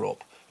higher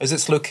up, as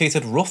it's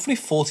located roughly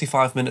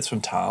 45 minutes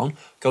from town,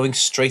 going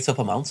straight up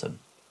a mountain.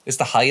 It's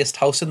the highest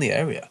house in the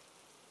area.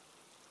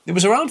 There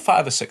was around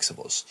 5 or 6 of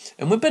us,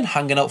 and we'd been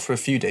hanging out for a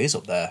few days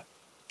up there,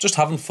 just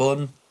having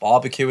fun,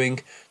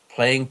 barbecuing,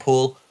 playing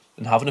pool,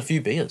 and having a few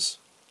beers.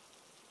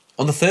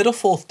 On the 3rd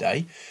or 4th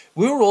day,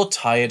 we were all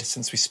tired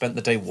since we spent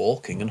the day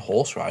walking and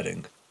horse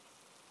riding.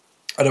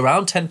 At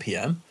around 10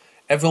 PM,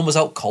 everyone was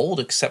out cold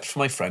except for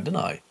my friend and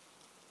I.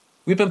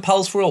 We'd been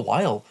pals for a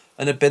while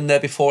and had been there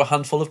before a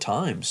handful of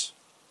times.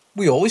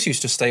 We always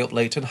used to stay up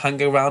late and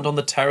hang around on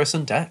the terrace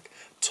and deck,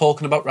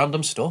 talking about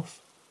random stuff.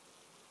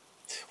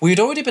 We had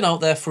already been out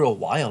there for a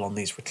while on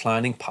these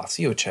reclining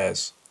patio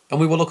chairs, and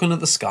we were looking at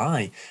the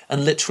sky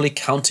and literally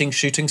counting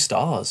shooting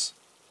stars.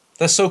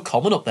 They're so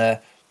common up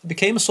there, it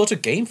became a sort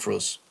of game for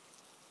us.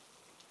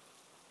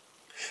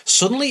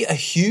 Suddenly, a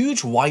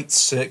huge white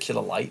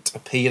circular light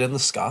appeared in the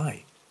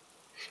sky.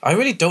 I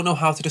really don't know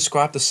how to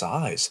describe the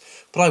size,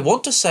 but I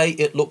want to say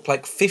it looked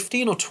like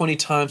 15 or 20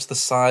 times the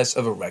size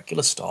of a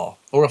regular star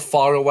or a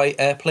faraway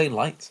airplane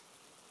light.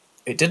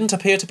 It didn't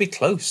appear to be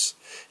close.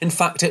 In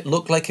fact, it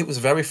looked like it was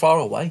very far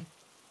away.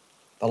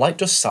 The light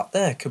just sat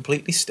there,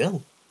 completely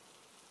still.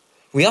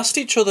 We asked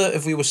each other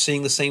if we were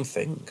seeing the same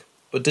thing,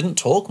 but didn't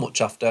talk much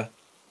after.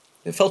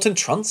 It felt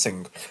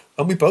entrancing,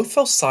 and we both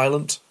fell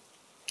silent,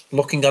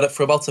 looking at it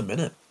for about a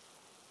minute.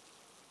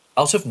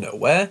 Out of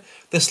nowhere,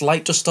 this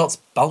light just starts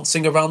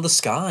bouncing around the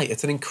sky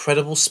at an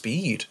incredible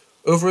speed,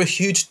 over a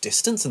huge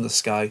distance in the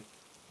sky.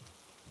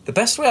 The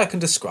best way I can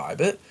describe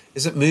it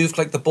is it moved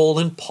like the ball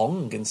in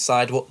Pong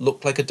inside what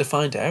looked like a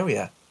defined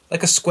area,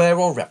 like a square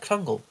or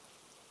rectangle.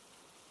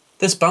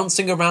 This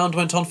bouncing around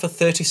went on for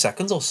 30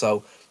 seconds or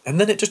so, and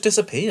then it just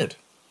disappeared.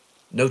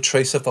 No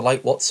trace of the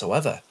light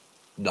whatsoever.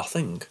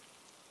 Nothing.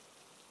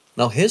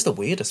 Now here's the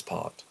weirdest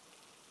part.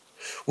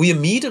 We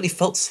immediately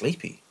felt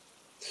sleepy.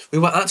 We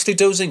were actually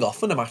dozing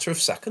off in a matter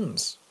of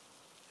seconds.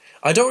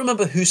 I don't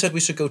remember who said we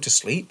should go to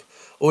sleep,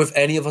 or if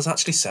any of us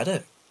actually said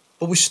it,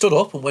 but we stood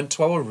up and went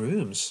to our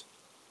rooms.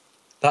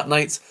 That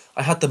night,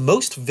 I had the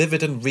most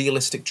vivid and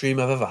realistic dream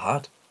I've ever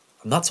had,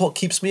 and that's what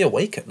keeps me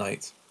awake at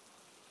night.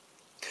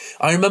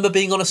 I remember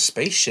being on a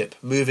spaceship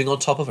moving on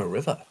top of a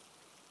river.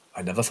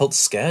 I never felt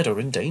scared or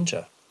in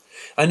danger.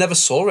 I never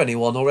saw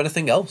anyone or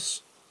anything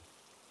else.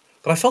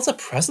 But I felt a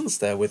presence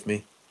there with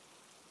me.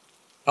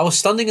 I was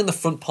standing in the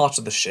front part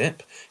of the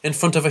ship, in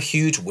front of a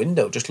huge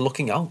window, just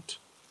looking out.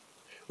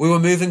 We were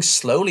moving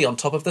slowly on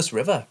top of this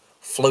river,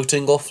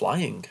 floating or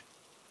flying.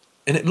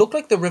 And it looked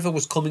like the river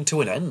was coming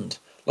to an end,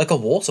 like a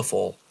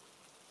waterfall.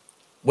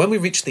 When we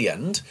reached the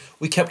end,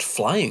 we kept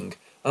flying,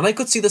 and I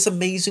could see this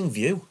amazing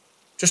view.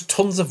 Just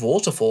tons of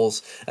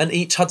waterfalls, and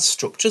each had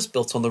structures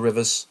built on the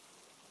rivers.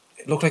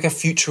 It looked like a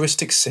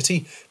futuristic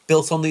city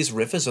built on these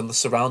rivers and the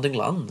surrounding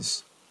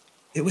lands.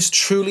 It was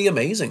truly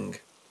amazing.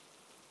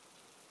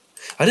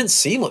 I didn't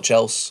see much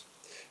else,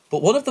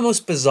 but one of the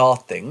most bizarre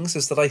things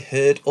is that I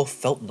heard or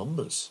felt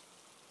numbers.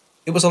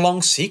 It was a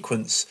long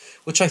sequence,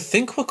 which I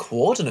think were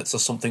coordinates or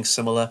something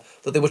similar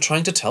that they were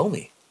trying to tell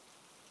me.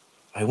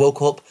 I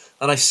woke up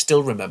and I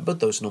still remembered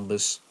those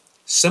numbers,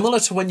 similar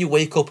to when you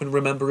wake up and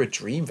remember a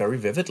dream very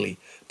vividly,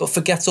 but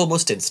forget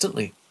almost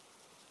instantly.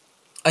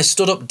 I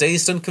stood up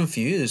dazed and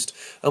confused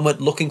and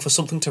went looking for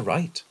something to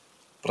write,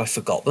 but I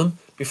forgot them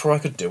before I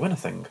could do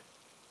anything.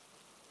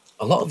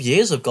 A lot of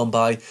years have gone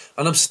by,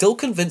 and I'm still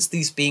convinced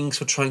these beings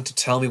were trying to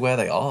tell me where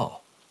they are.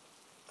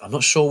 I'm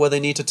not sure where they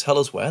need to tell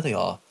us where they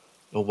are,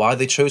 or why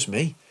they chose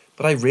me,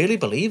 but I really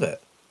believe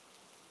it.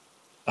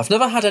 I've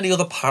never had any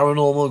other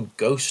paranormal,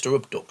 ghost or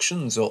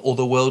abductions or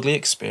otherworldly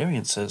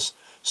experiences,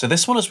 so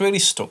this one has really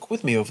stuck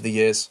with me over the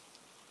years.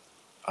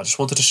 I just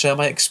wanted to share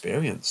my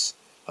experience,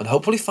 and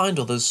hopefully find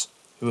others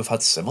who have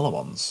had similar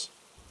ones.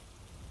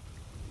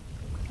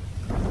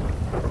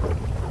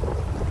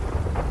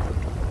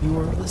 You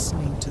are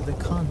listening to the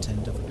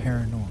content of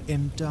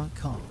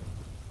ParanormalM.com.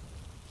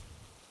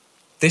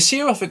 This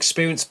year I've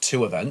experienced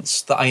two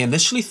events that I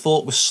initially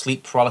thought were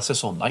sleep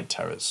paralysis or night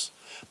terrors,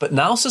 but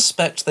now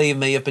suspect they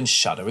may have been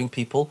shadowing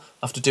people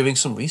after doing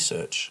some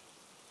research.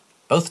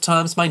 Both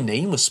times my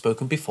name was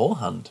spoken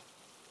beforehand.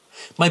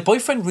 My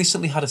boyfriend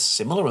recently had a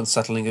similar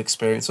unsettling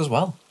experience as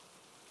well.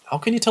 How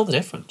can you tell the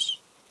difference?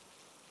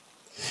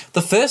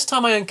 The first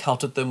time I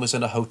encountered them was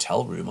in a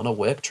hotel room on a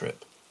work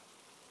trip.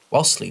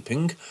 While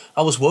sleeping,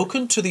 I was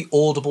woken to the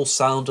audible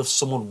sound of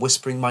someone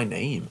whispering my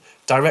name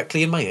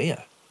directly in my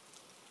ear.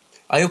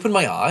 I opened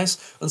my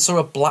eyes and saw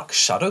a black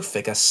shadow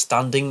figure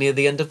standing near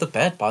the end of the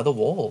bed by the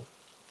wall.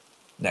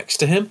 Next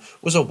to him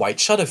was a white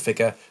shadow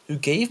figure who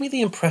gave me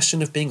the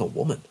impression of being a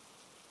woman.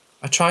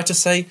 I tried to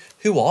say,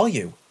 "Who are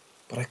you?"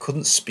 but I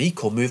couldn't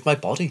speak or move my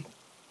body.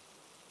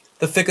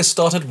 The figure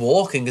started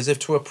walking as if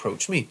to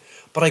approach me,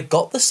 but I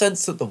got the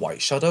sense that the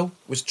white shadow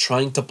was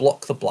trying to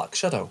block the black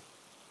shadow.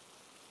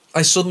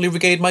 I suddenly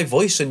regained my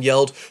voice and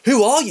yelled,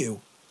 "Who are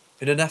you?"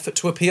 in an effort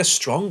to appear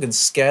strong and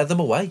scare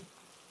them away.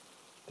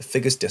 The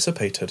figures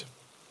dissipated.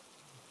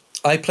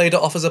 I played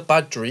it off as a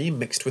bad dream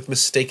mixed with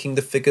mistaking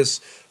the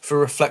figures for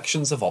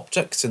reflections of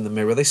objects in the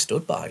mirror they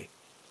stood by.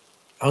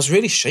 I was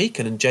really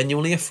shaken and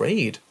genuinely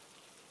afraid,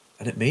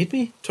 and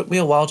it took me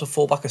a while to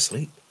fall back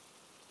asleep.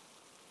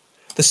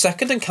 The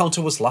second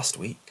encounter was last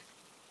week.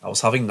 I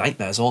was having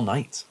nightmares all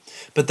night,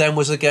 but then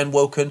was again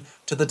woken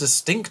to the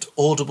distinct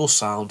audible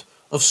sound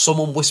of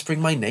someone whispering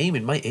my name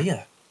in my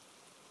ear.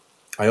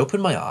 I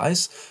opened my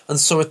eyes and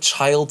saw a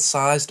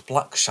child-sized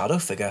black shadow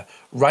figure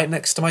right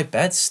next to my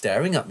bed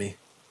staring at me.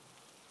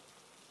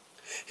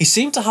 He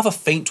seemed to have a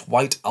faint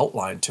white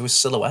outline to his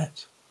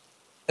silhouette.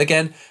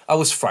 Again, I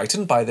was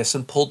frightened by this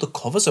and pulled the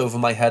covers over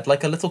my head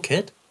like a little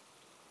kid.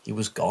 He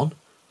was gone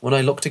when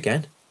I looked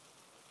again.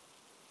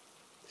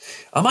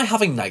 Am I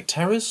having night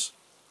terrors?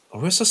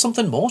 Or is there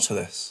something more to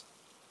this?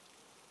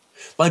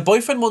 My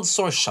boyfriend once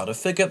saw a shadow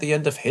figure at the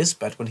end of his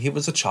bed when he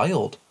was a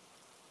child.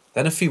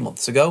 Then a few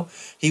months ago,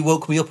 he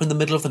woke me up in the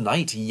middle of the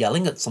night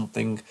yelling at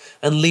something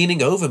and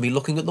leaning over me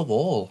looking at the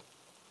wall.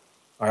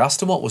 I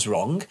asked him what was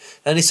wrong,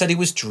 and he said he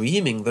was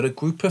dreaming that a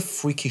group of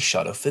freaky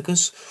shadow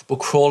figures were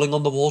crawling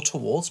on the wall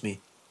towards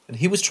me, and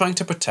he was trying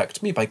to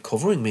protect me by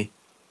covering me.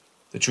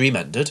 The dream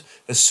ended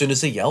as soon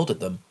as he yelled at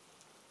them.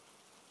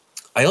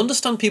 I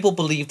understand people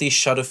believe these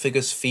shadow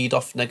figures feed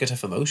off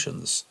negative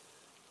emotions.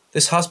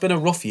 This has been a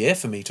rough year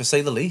for me, to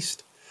say the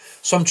least,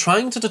 so I'm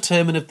trying to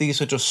determine if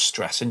these are just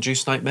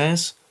stress-induced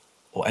nightmares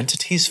or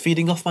entities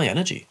feeding off my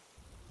energy.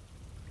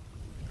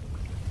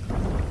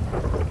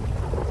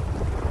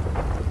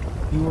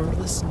 You are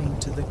listening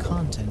to the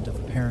content of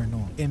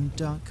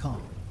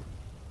ParanormalM.com.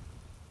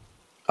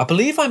 I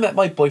believe I met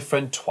my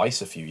boyfriend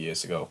twice a few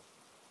years ago.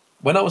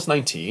 When I was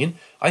 19,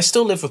 I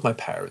still lived with my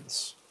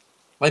parents.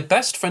 My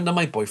best friend and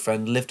my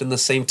boyfriend lived in the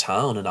same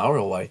town an hour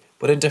away,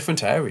 but in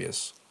different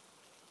areas.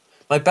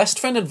 My best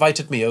friend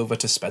invited me over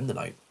to spend the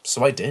night,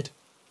 so I did.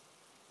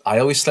 I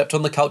always slept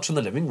on the couch in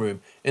the living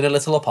room in a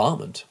little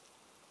apartment.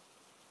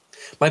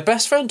 My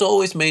best friend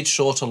always made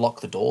sure to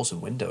lock the doors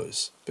and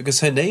windows, because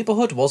her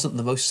neighbourhood wasn't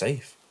the most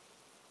safe.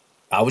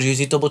 I would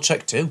usually double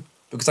check too,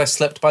 because I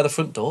slept by the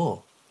front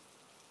door.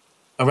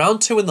 Around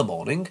 2 in the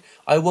morning,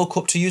 I woke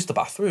up to use the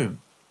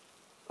bathroom.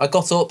 I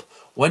got up,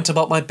 went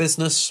about my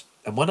business,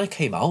 and when I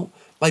came out,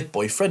 my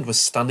boyfriend was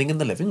standing in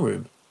the living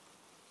room.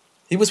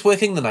 He was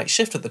working the night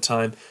shift at the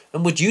time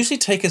and would usually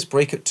take his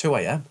break at 2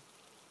 a.m,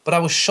 but I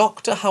was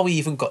shocked at how he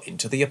even got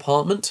into the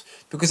apartment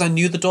because I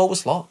knew the door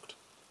was locked.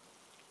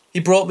 He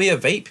brought me a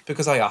vape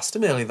because I asked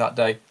him early that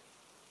day.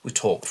 We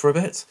talked for a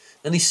bit,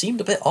 and he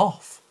seemed a bit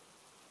off.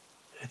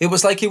 It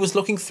was like he was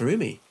looking through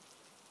me.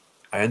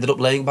 I ended up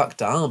laying back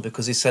down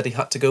because he said he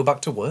had to go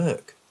back to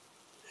work.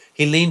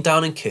 He leaned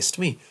down and kissed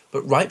me,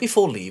 but right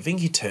before leaving,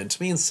 he turned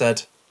to me and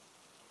said,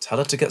 "Tell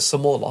her to get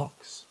some more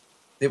locks.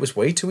 It was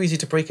way too easy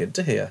to break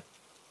into here."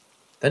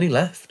 Then he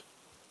left.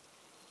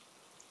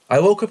 I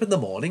woke up in the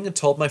morning and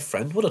told my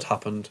friend what had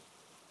happened.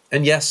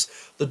 And yes,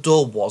 the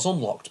door was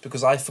unlocked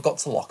because I forgot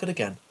to lock it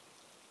again.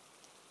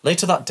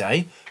 Later that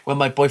day, when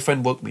my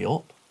boyfriend woke me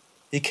up,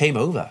 he came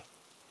over.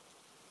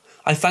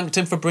 I thanked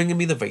him for bringing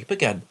me the vape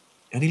again,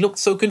 and he looked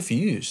so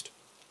confused.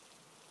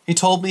 He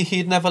told me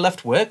he'd never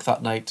left work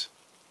that night,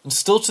 and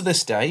still to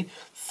this day,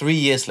 3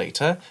 years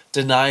later,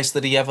 denies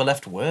that he ever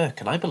left work,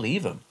 and I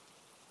believe him.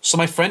 So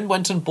my friend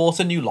went and bought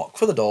a new lock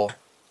for the door.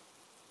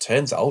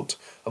 Turns out,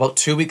 about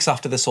 2 weeks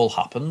after this all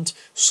happened,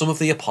 some of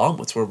the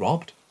apartments were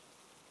robbed.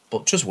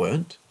 Butchers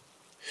weren't.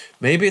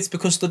 Maybe it's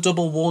because the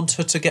double warned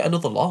her to get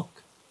another lock.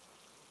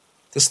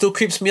 This still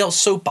creeps me out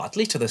so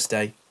badly to this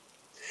day.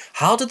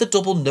 How did the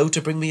double know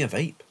to bring me a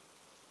vape?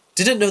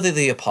 Did it know that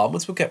the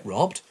apartments would get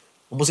robbed?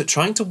 And was it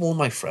trying to warn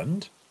my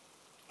friend?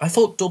 I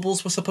thought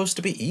doubles were supposed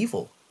to be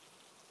evil.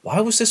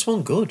 Why was this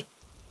one good?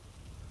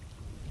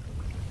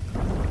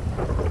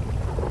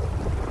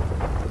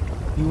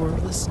 You are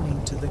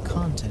listening to the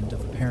content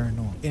of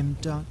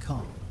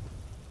ParanormalM.com.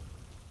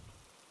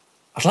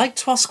 I'd like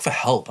to ask for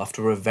help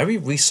after a very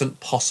recent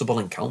possible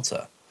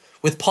encounter,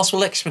 with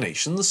possible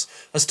explanations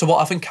as to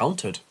what I've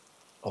encountered,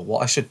 or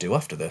what I should do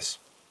after this.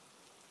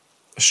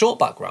 A short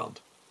background.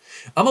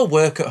 I'm a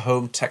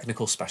work-at-home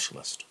technical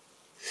specialist.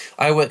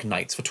 I work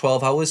nights for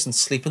 12 hours and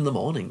sleep in the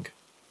morning.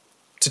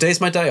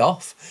 Today's my day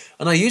off,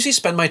 and I usually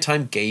spend my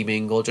time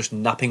gaming or just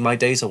napping my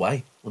days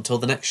away until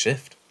the next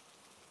shift.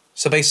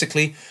 So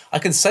basically, I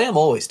can say I'm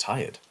always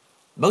tired,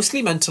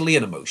 mostly mentally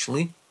and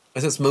emotionally,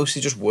 as it's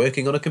mostly just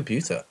working on a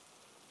computer.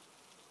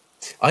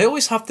 I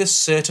always have this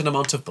certain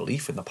amount of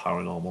belief in the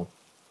paranormal.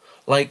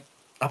 Like,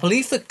 I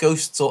believe that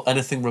ghosts or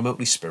anything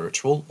remotely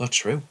spiritual are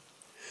true,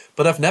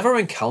 but I've never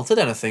encountered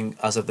anything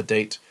as of the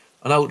date,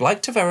 and I would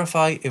like to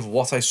verify if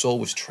what I saw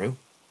was true.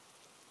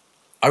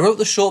 I wrote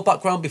the short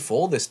background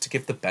before this to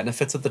give the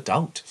benefit of the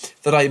doubt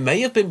that I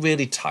may have been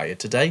really tired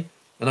today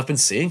and I've been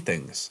seeing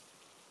things.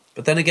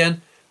 But then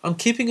again, I'm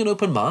keeping an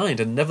open mind,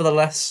 and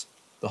nevertheless,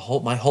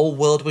 my whole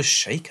world was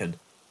shaken,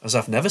 as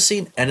I've never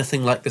seen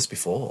anything like this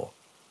before.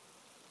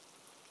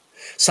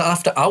 So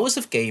after hours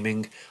of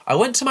gaming, I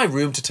went to my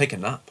room to take a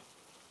nap.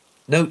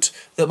 Note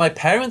that my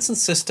parents and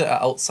sister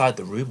are outside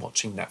the room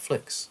watching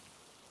Netflix.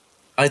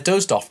 I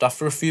dozed off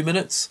after a few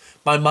minutes,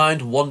 my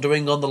mind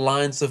wandering on the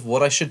lines of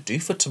what I should do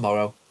for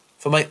tomorrow,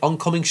 for my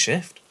oncoming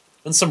shift,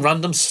 and some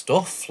random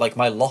stuff like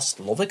my lost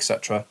love,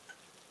 etc.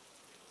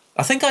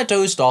 I think I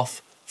dozed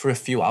off for a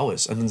few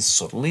hours, and then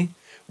suddenly,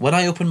 when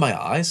I opened my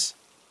eyes,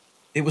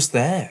 it was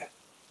there.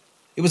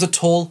 It was a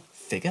tall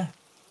figure,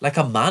 like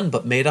a man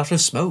but made out of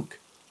smoke.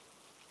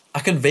 I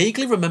can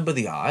vaguely remember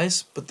the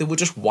eyes, but they were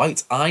just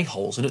white eye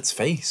holes in its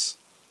face.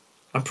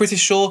 I'm pretty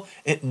sure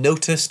it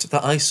noticed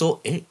that I saw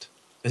it,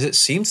 as it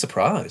seemed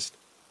surprised.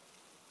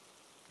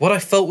 What I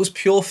felt was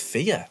pure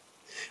fear,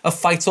 a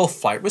fight or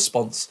flight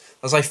response,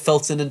 as I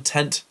felt an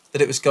intent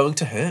that it was going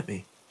to hurt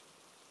me.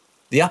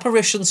 The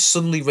apparition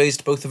suddenly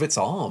raised both of its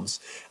arms,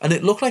 and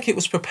it looked like it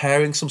was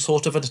preparing some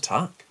sort of an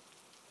attack.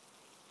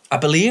 I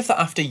believe that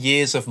after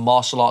years of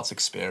martial arts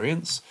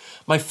experience,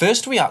 my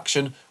first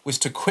reaction was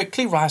to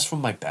quickly rise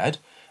from my bed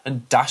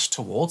and dash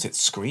towards it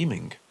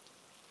screaming.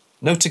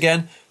 Note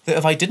again that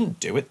if I didn't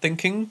do it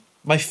thinking,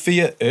 my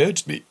fear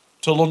urged me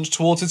to lunge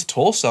towards its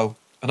torso,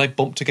 and I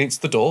bumped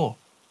against the door.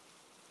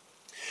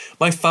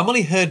 My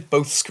family heard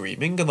both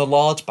screaming and the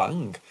large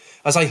bang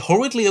as I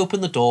hurriedly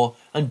opened the door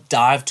and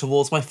dived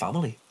towards my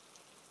family.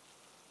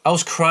 I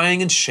was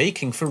crying and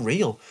shaking for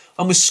real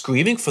and was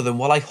screaming for them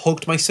while I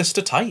hugged my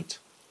sister tight.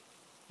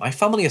 My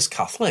family is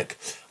Catholic,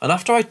 and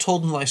after I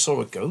told them that I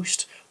saw a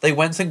ghost, they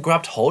went and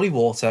grabbed holy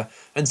water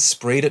and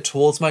sprayed it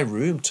towards my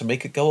room to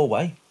make it go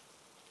away.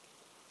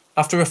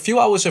 After a few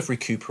hours of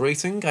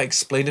recuperating, I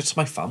explained it to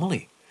my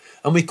family,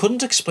 and we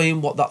couldn't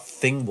explain what that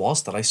thing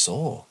was that I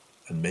saw,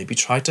 and maybe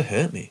tried to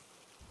hurt me.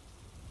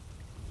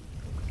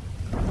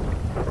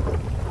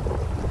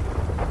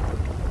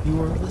 You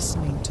are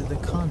listening to the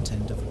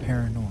content of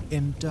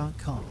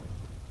ParanormalM.com.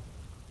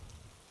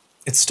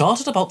 It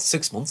started about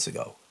 6 months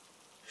ago.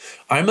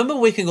 I remember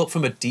waking up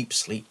from a deep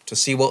sleep to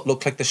see what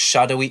looked like the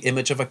shadowy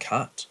image of a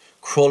cat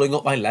crawling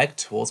up my leg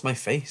towards my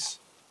face.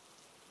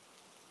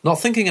 Not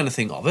thinking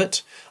anything of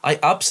it, I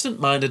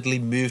absent-mindedly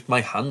moved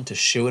my hand to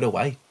shoo it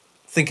away,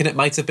 thinking it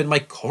might have been my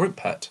current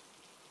pet.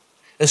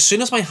 As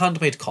soon as my hand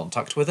made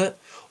contact with it,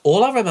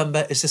 all I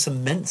remember is this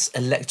immense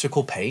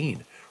electrical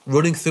pain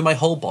running through my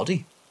whole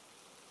body.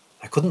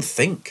 I couldn't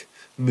think,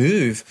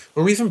 move,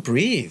 or even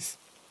breathe.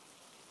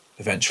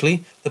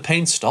 Eventually, the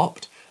pain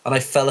stopped, and I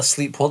fell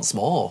asleep once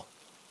more.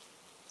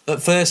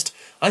 At first,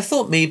 I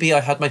thought maybe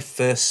I had my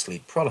first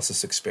sleep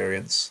paralysis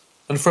experience,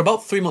 and for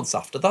about 3 months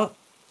after that,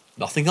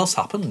 nothing else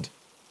happened.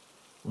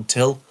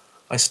 Until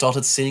I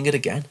started seeing it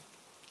again.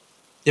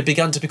 It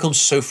began to become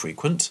so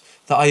frequent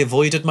that I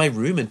avoided my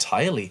room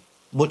entirely,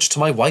 much to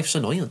my wife's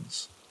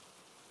annoyance.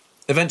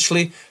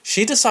 Eventually,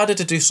 she decided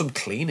to do some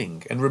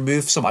cleaning and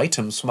remove some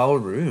items from our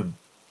room.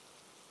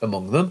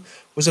 Among them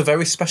was a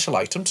very special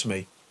item to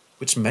me,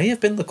 which may have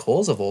been the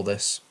cause of all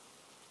this.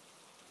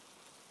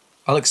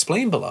 I'll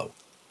explain below.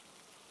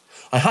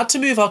 I had to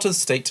move out of the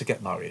state to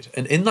get married,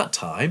 and in that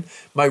time,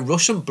 my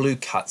Russian blue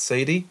cat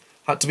Sadie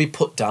had to be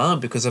put down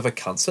because of a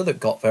cancer that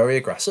got very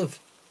aggressive.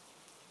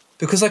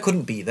 Because I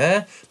couldn't be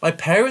there, my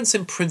parents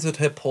imprinted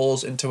her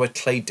paws into a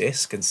clay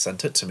disc and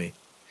sent it to me.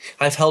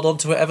 I've held on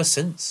to it ever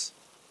since.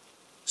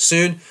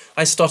 Soon,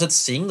 I started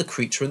seeing the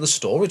creature in the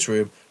storage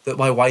room that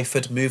my wife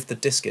had moved the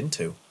disc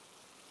into.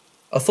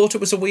 I thought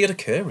it was a weird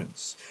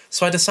occurrence,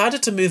 so I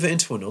decided to move it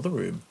into another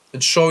room,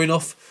 and sure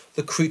enough,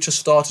 the creature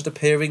started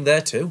appearing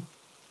there too.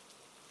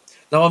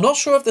 Now, I'm not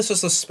sure if this is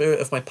the spirit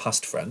of my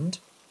past friend,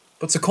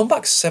 but to come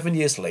back 7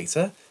 years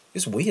later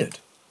is weird.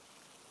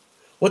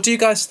 What do you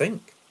guys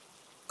think?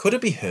 Could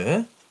it be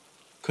her?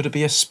 Could it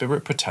be a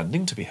spirit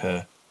pretending to be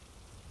her?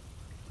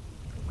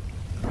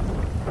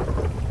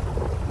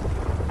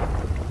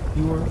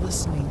 You are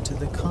listening to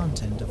the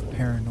content of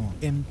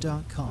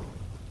ParanormalM.com.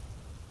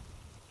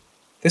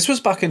 This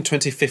was back in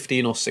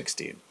 2015 or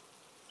 16.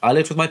 I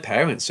lived with my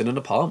parents in an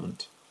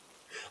apartment.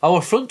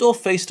 Our front door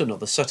faced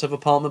another set of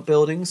apartment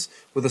buildings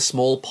with a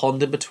small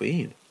pond in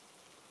between.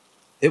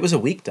 It was a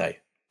weekday.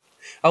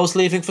 I was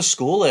leaving for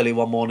school early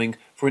one morning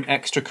for an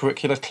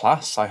extracurricular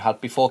class I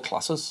had before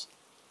classes.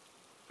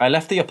 I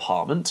left the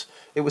apartment.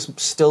 It was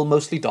still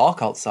mostly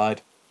dark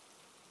outside.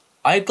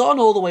 I had gotten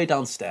all the way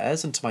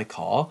downstairs into my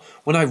car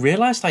when I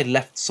realised I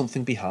left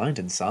something behind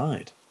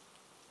inside.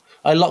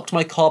 I locked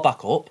my car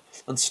back up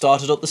and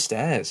started up the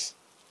stairs.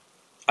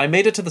 I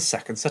made it to the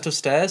second set of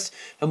stairs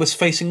and was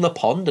facing the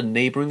pond and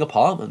neighbouring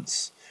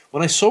apartments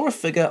when I saw a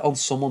figure on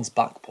someone's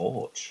back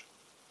porch.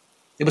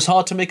 It was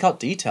hard to make out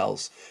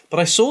details, but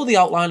I saw the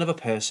outline of a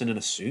person in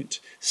a suit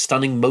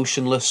standing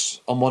motionless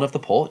on one of the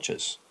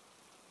porches.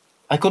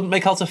 I couldn't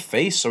make out a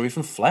face or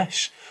even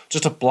flesh,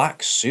 just a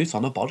black suit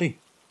on a body.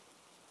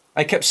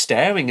 I kept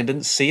staring and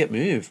didn't see it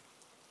move.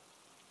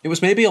 It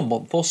was maybe a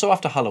month or so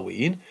after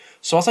Halloween,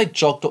 so as I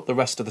jogged up the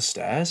rest of the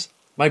stairs,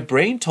 my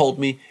brain told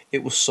me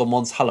it was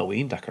someone's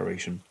Halloween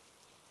decoration.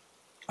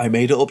 I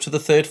made it up to the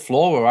third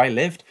floor where I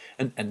lived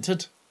and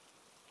entered.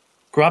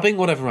 Grabbing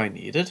whatever I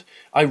needed,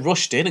 I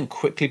rushed in and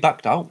quickly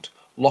backed out,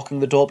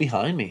 locking the door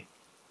behind me.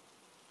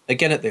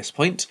 Again at this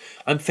point,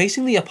 I'm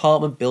facing the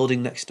apartment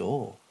building next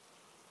door.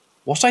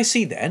 What I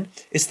see then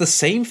is the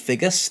same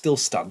figure still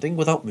standing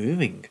without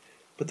moving,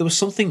 but there was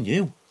something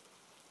new.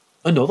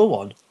 Another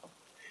one.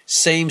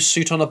 Same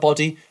suit on a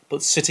body,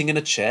 but sitting in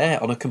a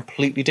chair on a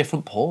completely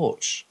different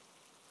porch.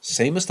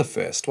 Same as the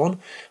first one,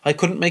 I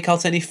couldn't make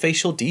out any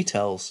facial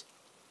details.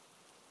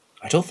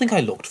 I don't think I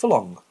looked for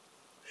long.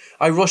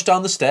 I rushed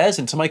down the stairs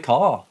into my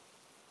car.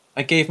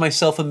 I gave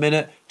myself a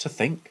minute to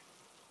think,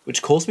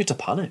 which caused me to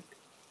panic.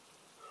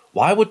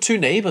 Why would two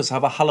neighbours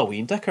have a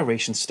Halloween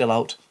decoration still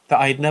out that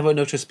I had never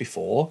noticed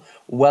before,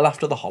 well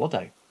after the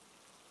holiday?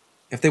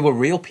 If they were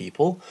real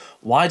people,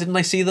 why didn't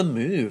I see them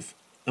move?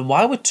 And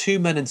why were two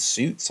men in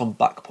suits on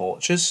back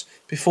porches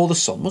before the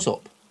sun was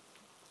up?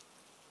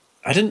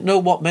 I didn't know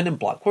what men in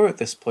black were at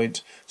this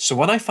point, so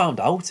when I found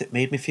out, it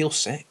made me feel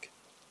sick.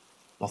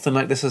 Nothing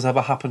like this has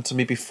ever happened to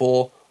me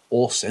before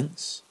or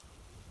since.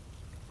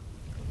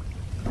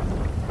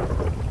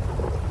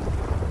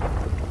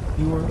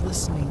 You are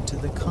listening to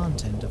the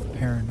content of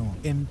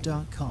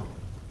ParanormalM.com.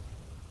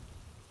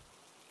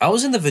 I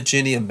was in the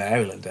Virginia,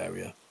 Maryland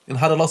area and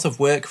had a lot of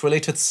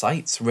work-related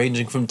sites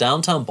ranging from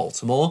downtown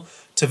Baltimore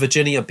to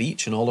Virginia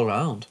Beach and all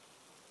around.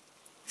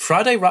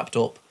 Friday wrapped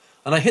up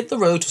and I hit the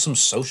road to some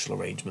social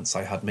arrangements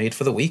I had made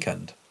for the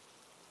weekend.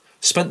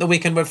 Spent the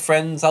weekend with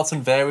friends out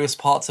in various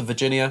parts of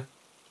Virginia,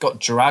 got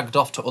dragged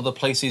off to other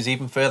places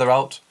even further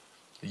out,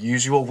 the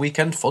usual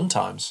weekend fun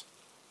times.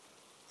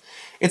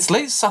 It's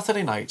late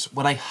Saturday night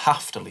when I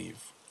have to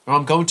leave, or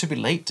I'm going to be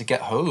late to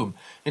get home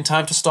in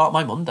time to start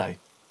my Monday.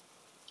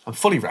 I'm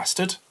fully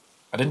rested,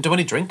 I didn't do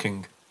any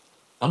drinking,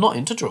 I'm not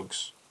into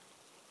drugs.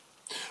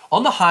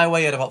 On the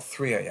highway at about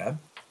 3 AM,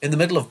 in the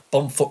middle of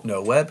bumfuck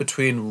nowhere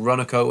between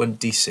Roanoke and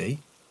DC,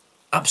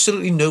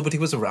 absolutely nobody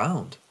was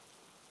around.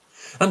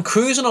 I'm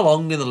cruising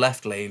along in the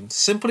left lane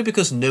simply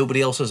because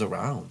nobody else is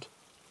around.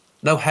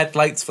 No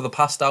headlights for the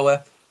past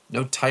hour,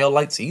 no tail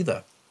lights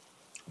either.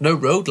 No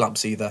road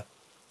lamps either.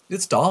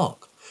 It's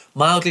dark,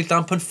 mildly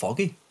damp and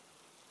foggy.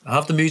 I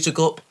have the music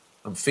up,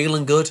 I'm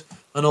feeling good,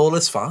 and all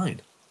is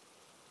fine.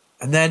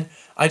 And then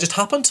I just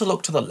happen to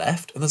look to the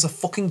left and there's a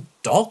fucking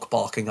dog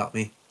barking at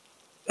me.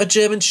 A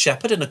German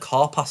Shepherd in a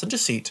car passenger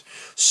seat,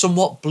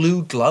 somewhat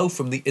blue glow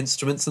from the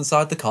instruments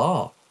inside the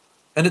car.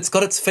 And it's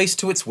got its face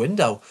to its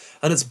window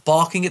and it's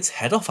barking its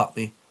head off at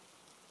me.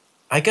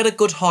 I get a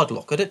good hard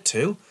look at it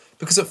too,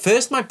 because at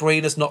first my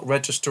brain is not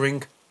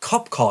registering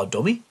cop car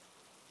dummy.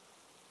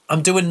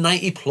 I'm doing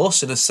 90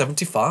 plus in a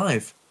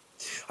 75.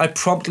 I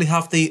promptly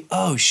have the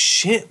oh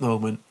shit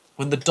moment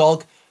when the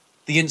dog,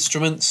 the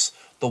instruments,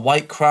 the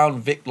white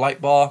crown Vic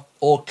light bar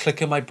all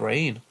click in my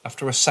brain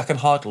after a second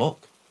hard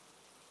look.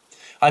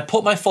 I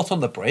put my foot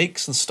on the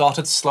brakes and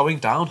started slowing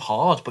down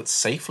hard but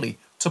safely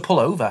to pull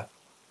over.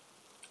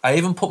 I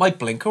even put my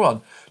blinker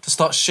on to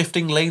start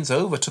shifting lanes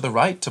over to the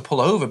right to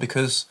pull over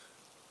because,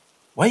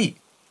 wait,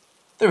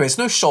 there is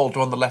no shoulder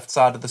on the left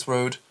side of this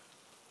road.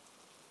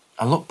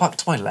 I look back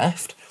to my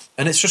left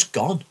and it's just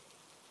gone.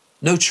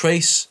 No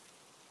trace.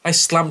 I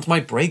slammed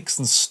my brakes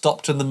and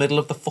stopped in the middle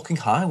of the fucking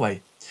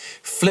highway,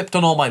 flipped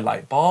on all my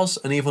light bars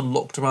and even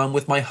looked around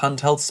with my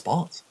handheld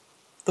spot.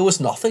 There was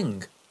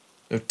nothing.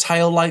 No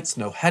tail lights,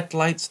 no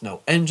headlights,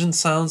 no engine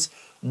sounds,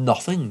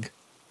 nothing.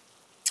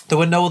 There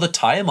were no other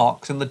tyre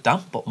marks in the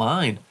damp but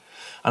mine,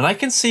 and I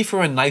can see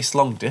for a nice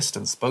long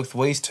distance both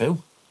ways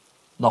too.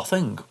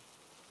 Nothing.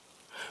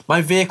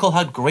 My vehicle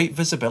had great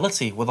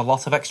visibility with a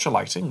lot of extra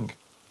lighting.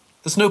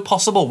 There's no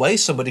possible way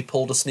somebody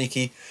pulled a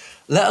sneaky,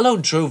 let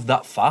alone drove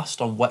that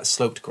fast on wet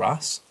sloped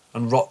grass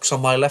and rocks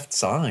on my left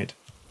side.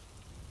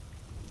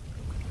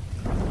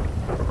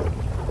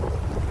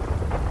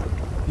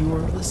 You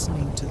are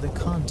listening to the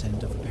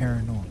content of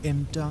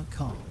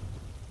ParanormalM.com.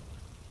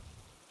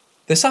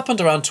 This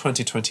happened around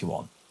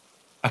 2021.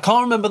 I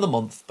can't remember the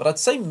month, but I'd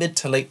say mid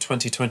to late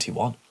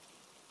 2021.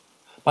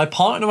 My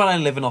partner and I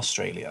live in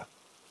Australia.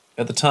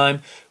 At the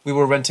time, we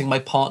were renting my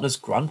partner's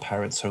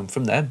grandparents' home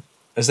from them,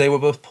 as they were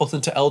both put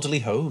into elderly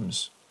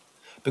homes,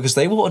 because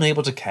they were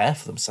unable to care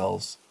for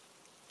themselves.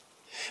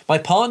 My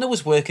partner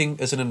was working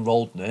as an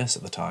enrolled nurse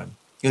at the time,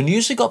 and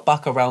usually got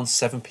back around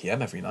 7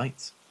 PM every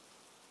night.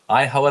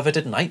 I, however,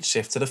 did night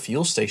shifts at a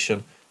fuel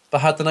station,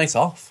 but had the night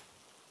off.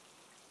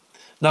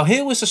 Now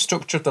here was the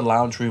structure of the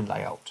lounge room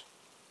layout.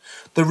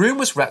 The room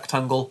was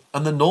rectangle,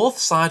 and the north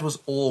side was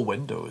all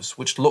windows,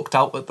 which looked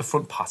out at the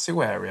front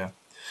patio area,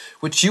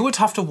 which you would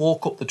have to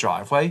walk up the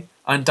driveway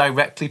and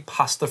directly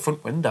past the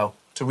front window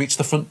to reach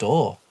the front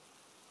door.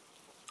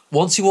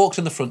 Once you walked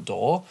in the front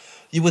door,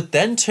 you would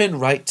then turn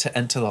right to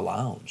enter the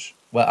lounge,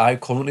 where I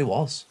currently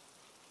was.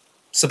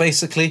 So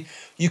basically,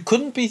 you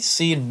couldn't be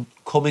seen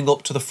coming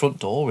up to the front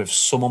door if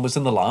someone was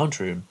in the lounge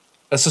room,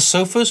 as the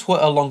sofas were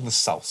along the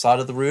south side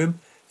of the room,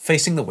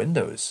 facing the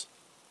windows.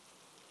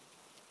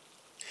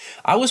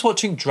 I was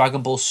watching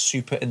Dragon Ball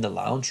Super in the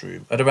lounge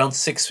room at around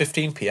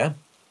 6:15 PM.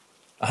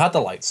 I had the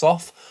lights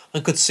off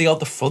and could see out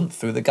the front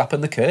through the gap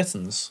in the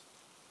curtains.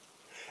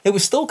 It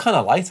was still kind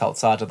of light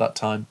outside at that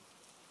time.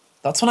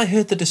 That's when I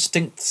heard the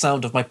distinct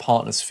sound of my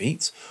partner's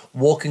feet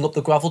walking up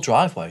the gravel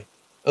driveway,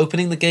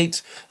 opening the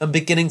gate and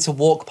beginning to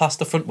walk past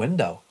the front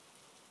window.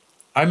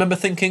 I remember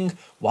thinking,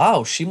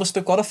 wow, she must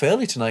have got off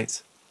early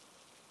tonight.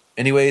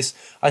 Anyways,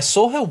 I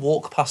saw her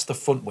walk past the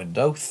front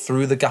window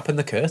through the gap in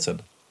the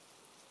curtain.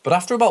 But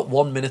after about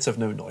 1 minute of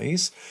no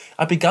noise,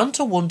 I began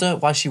to wonder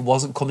why she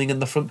wasn't coming in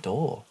the front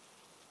door.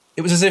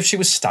 It was as if she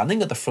was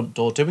standing at the front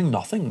door doing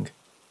nothing.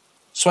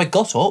 So I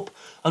got up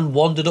and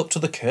wandered up to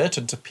the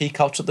curtain to peek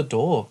out at the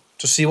door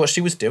to see what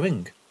she was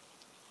doing.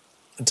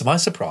 And to my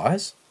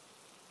surprise,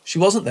 she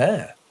wasn't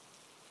there.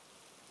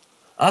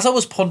 As I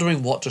was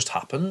pondering what just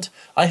happened,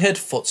 I heard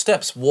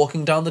footsteps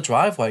walking down the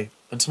driveway,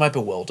 and to my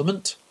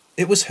bewilderment,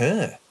 it was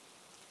her.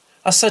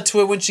 I said to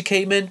her when she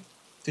came in,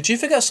 "Did you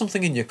forget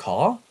something in your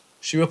car?"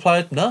 She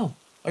replied, "No,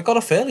 I got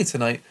off early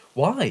tonight.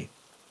 Why?"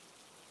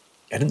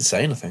 I didn't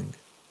say anything.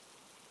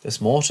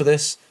 There's more to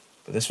this,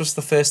 but this was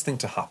the first thing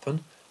to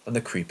happen and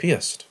the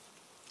creepiest.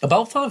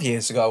 About 5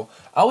 years ago,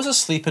 I was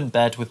asleep in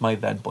bed with my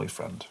then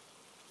boyfriend.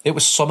 It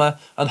was summer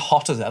and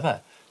hot as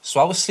ever, so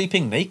I was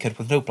sleeping naked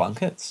with no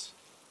blankets.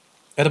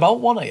 At about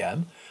 1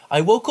 AM,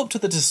 I woke up to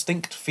the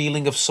distinct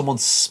feeling of someone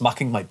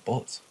smacking my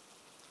butt.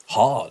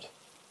 Hard.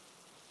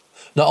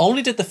 Not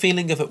only did the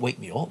feeling of it wake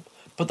me up,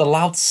 but the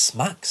loud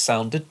smack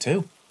sounded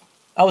too.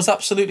 I was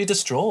absolutely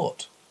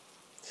distraught.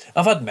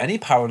 I've had many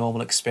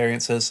paranormal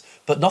experiences,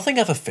 but nothing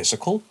ever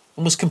physical,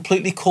 and was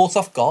completely caught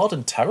off guard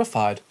and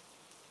terrified.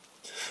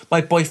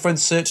 My boyfriend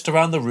searched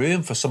around the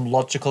room for some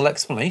logical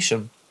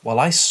explanation, while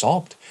I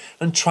sobbed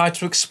and tried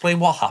to explain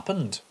what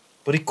happened,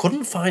 but he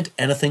couldn't find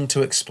anything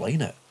to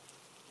explain it.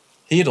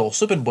 He had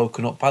also been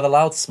woken up by the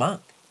loud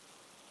smack.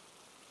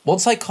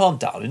 Once I calmed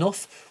down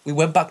enough, we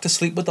went back to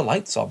sleep with the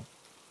lights on.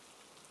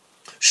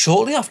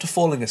 Shortly after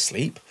falling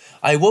asleep,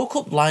 I woke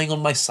up lying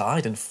on my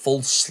side in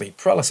full sleep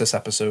paralysis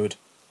episode.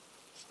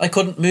 I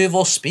couldn't move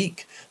or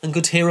speak and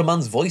could hear a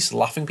man's voice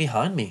laughing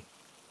behind me.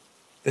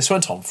 This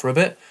went on for a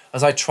bit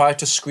as I tried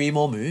to scream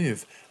or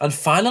move and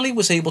finally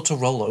was able to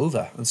roll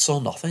over and saw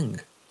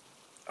nothing.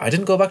 I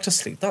didn't go back to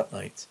sleep that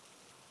night.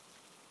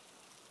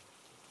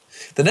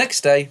 The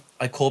next day,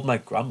 I called my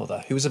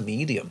grandmother, who was a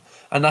medium,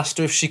 and asked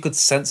her if she could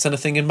sense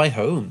anything in my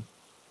home.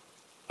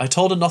 I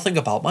told her nothing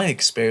about my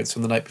experience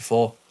from the night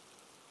before.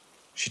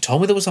 She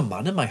told me there was a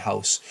man in my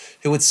house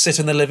who would sit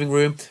in the living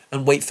room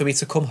and wait for me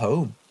to come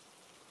home.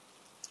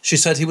 She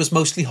said he was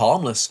mostly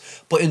harmless,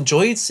 but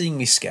enjoyed seeing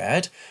me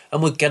scared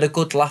and would get a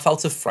good laugh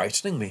out of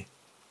frightening me.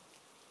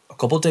 A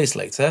couple of days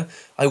later,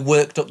 I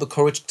worked up the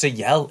courage to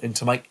yell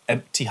into my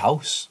empty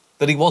house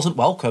that he wasn't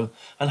welcome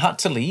and had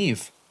to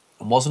leave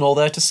and wasn't all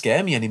there to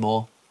scare me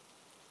anymore.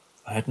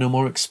 I had no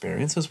more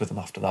experiences with him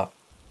after that.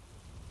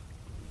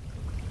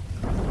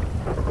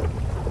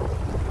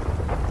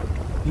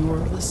 You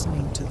are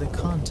listening to the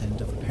content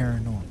of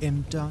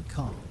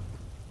ParanormalM.com.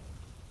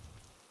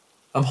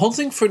 I'm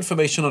hunting for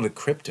information on a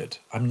cryptid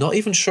I'm not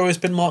even sure has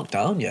been marked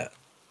down yet.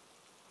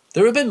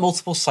 There have been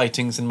multiple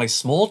sightings in my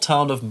small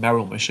town of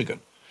Merrill, Michigan,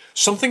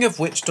 something of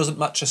which doesn't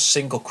match a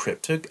single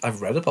cryptid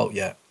I've read about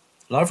yet,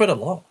 and I've read a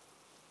lot.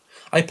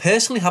 I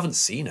personally haven't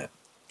seen it,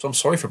 so I'm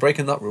sorry for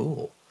breaking that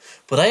rule,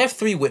 but I have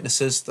 3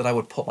 witnesses that I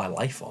would put my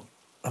life on,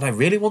 and I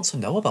really want to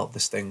know about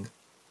this thing.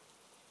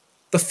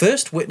 The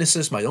first witness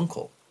is my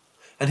uncle,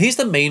 and he's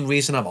the main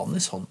reason I'm on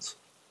this hunt.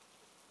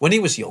 When he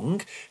was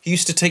young, he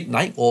used to take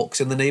night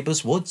walks in the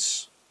neighbours'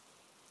 woods.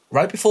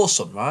 Right before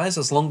sunrise,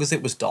 as long as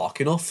it was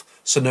dark enough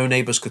so no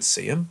neighbours could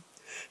see him,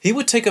 he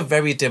would take a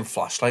very dim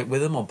flashlight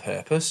with him on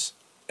purpose,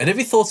 and if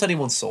he thought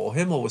anyone saw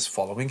him or was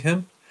following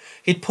him,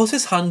 he'd put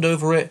his hand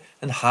over it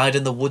and hide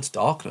in the wood's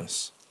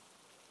darkness.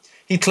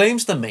 He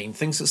claims the main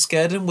things that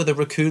scared him were the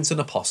raccoons and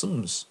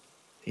opossums.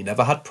 He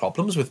never had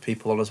problems with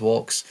people on his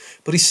walks,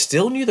 but he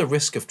still knew the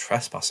risk of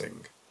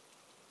trespassing.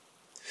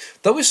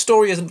 Though his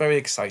story isn't very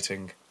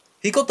exciting,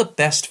 he got the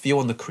best view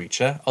on the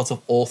creature out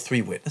of all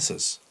 3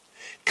 witnesses,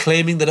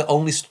 claiming that it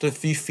only stood a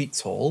few feet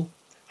tall,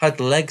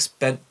 had legs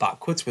bent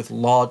backwards with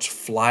large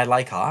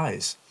fly-like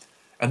eyes,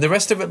 and the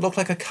rest of it looked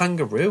like a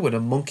kangaroo and a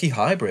monkey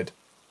hybrid.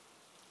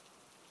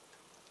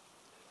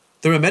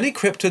 There are many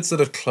cryptids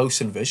that are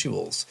close in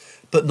visuals,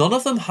 but none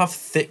of them have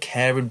thick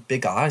hair and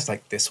big eyes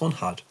like this one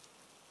had.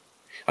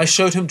 I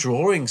showed him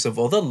drawings of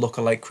other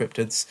look-alike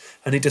cryptids,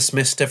 and he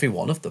dismissed every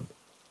one of them.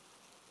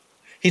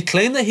 He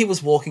claimed that he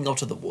was walking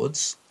out of the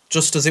woods,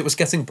 just as it was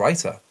getting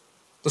brighter.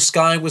 The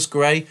sky was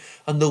grey,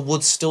 and the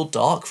woods still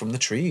dark from the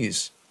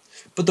trees,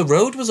 but the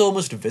road was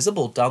almost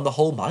visible down the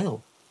whole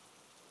mile.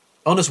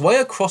 On his way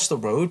across the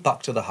road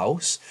back to the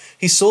house,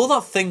 he saw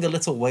that thing a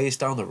little ways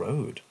down the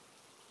road.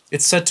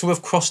 It's said to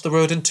have crossed the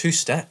road in 2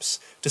 steps,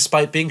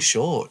 despite being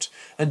short,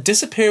 and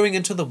disappearing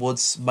into the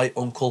woods my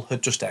uncle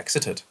had just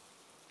exited.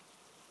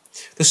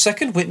 The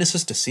second witness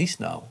is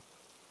deceased now.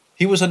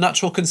 He was a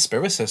natural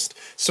conspiracist,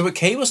 so it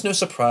came as no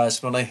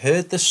surprise when I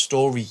heard this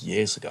story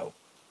years ago.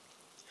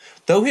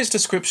 Though his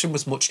description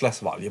was much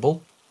less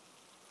valuable,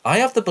 I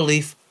have the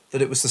belief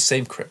that it was the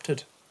same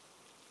cryptid.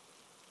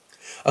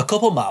 A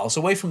couple miles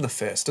away from the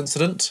first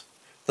incident,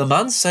 the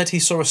man said he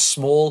saw a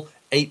small,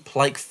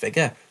 ape-like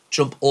figure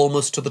jump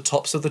almost to the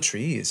tops of the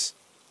trees.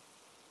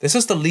 This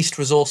is the least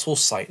resourceful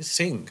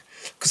sighting,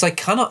 because I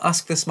cannot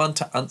ask this man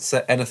to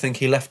answer anything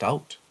he left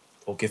out,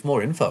 or give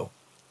more info.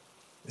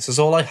 This is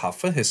all I have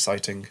for his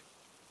sighting.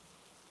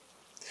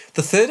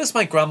 The third is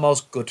my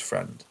grandma's good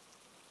friend,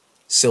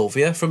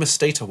 Sylvia from a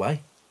state away.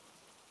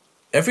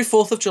 Every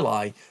 4th of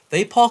July,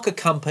 they park a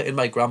camper in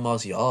my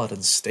grandma's yard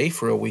and stay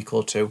for a week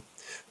or 2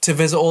 to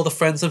visit all the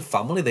friends and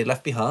family they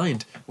left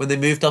behind when they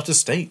moved out of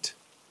state.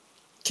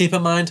 Keep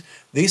in mind,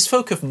 these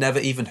folk have never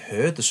even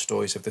heard the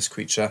stories of this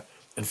creature,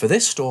 and for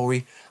this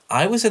story,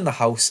 I was in the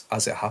house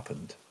as it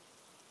happened.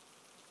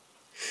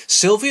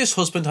 Sylvia's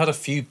husband had a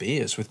few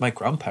beers with my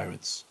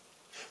grandparents.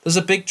 There's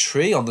a big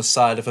tree on the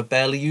side of a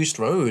barely used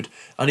road,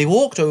 and he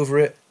walked over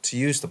it to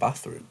use the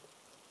bathroom.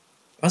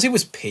 As he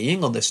was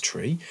peeing on this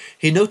tree,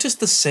 he noticed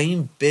the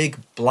same big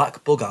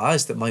black bug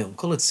eyes that my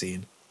uncle had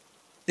seen.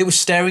 It was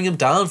staring him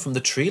down from the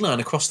tree line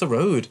across the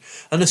road,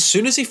 and as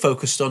soon as he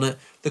focused on it,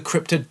 the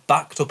cryptid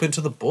backed up into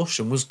the bush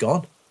and was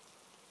gone.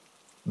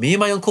 Me and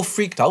my uncle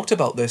freaked out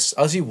about this,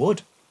 as you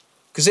would,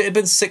 because it had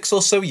been 6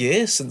 or so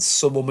years since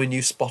someone we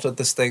knew spotted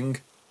this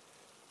thing.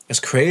 As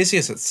crazy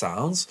as it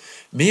sounds,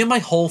 me and my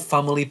whole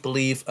family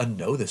believe and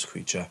know this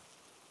creature.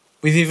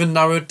 We've even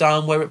narrowed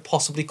down where it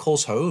possibly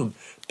calls home,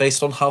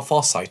 based on how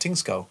far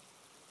sightings go.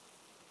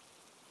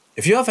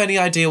 If you have any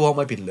idea what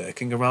might be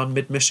lurking around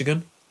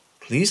mid-Michigan,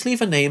 please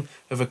leave a name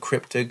of a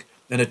cryptid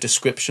and a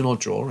description or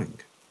drawing.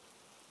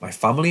 My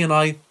family and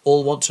I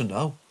all want to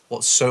know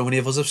what so many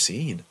of us have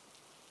seen.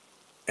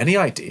 Any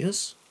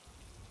ideas?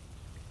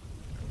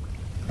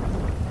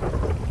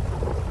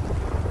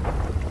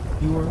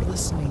 You are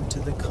listening to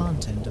the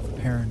content of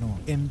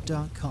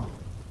ParanormalM.com.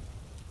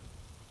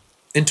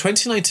 In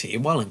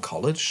 2019, while in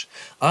college,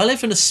 I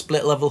lived in a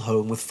split-level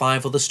home with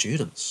 5 other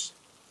students.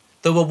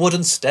 There were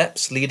wooden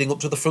steps leading up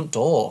to the front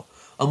door,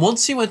 and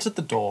once you entered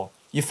the door,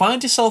 you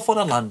find yourself on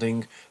a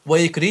landing where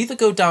you could either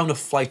go down a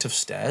flight of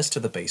stairs to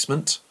the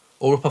basement,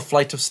 or up a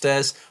flight of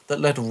stairs that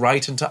led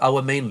right into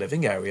our main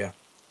living area.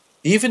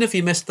 Even if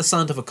you missed the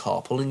sound of a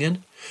car pulling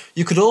in,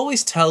 you could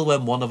always tell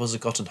when one of us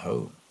had gotten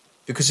home,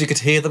 because you could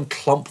hear them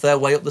clomp their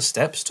way up the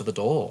steps to the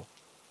door.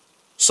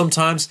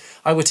 Sometimes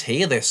I would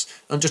hear this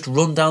and just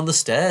run down the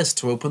stairs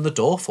to open the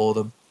door for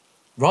them,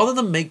 rather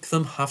than make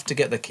them have to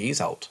get their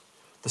keys out.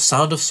 The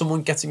sound of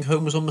someone getting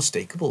home was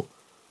unmistakable.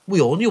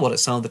 We all knew what it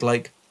sounded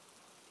like.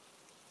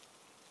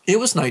 It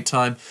was night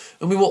time,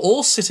 and we were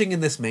all sitting in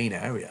this main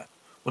area,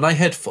 when I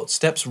heard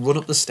footsteps run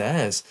up the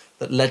stairs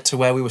that led to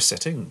where we were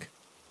sitting.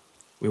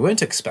 We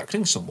weren't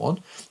expecting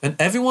someone, and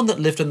everyone that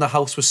lived in the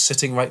house was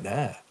sitting right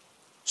there.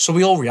 So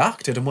we all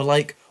reacted and were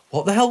like,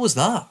 what the hell was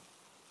that?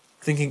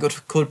 Thinking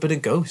it could have been a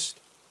ghost.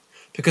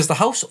 Because the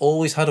house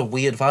always had a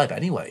weird vibe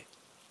anyway.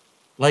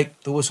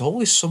 like there was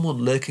always someone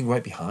lurking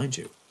right behind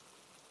you.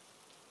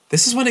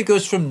 This is when it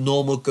goes from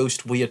normal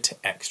ghost weird to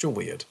extra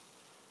weird.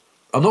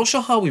 I'm not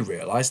sure how we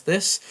realised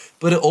this,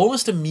 but it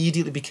almost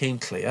immediately became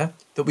clear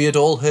that we had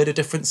all heard a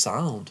different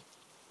sound,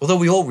 although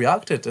we all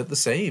reacted at the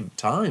same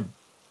time.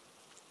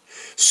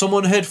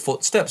 Someone heard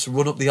footsteps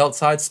run up the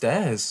outside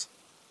stairs.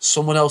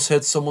 Someone else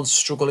heard someone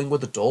struggling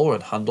with the door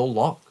and handle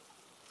lock.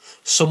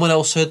 Someone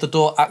else heard the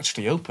door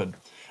actually open,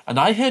 and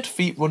I heard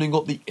feet running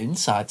up the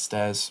inside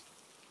stairs.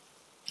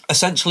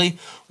 Essentially,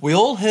 we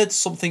all heard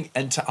something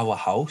enter our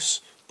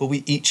house, but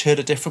we each heard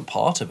a different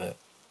part of it.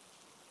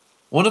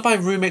 One of my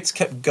roommates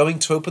kept going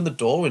to open the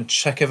door and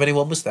check if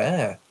anyone was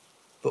there,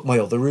 but my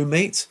other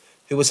roommate,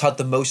 who has had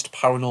the most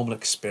paranormal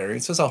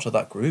experiences out of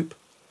that group,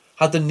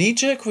 had the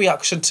knee-jerk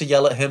reaction to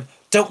yell at him,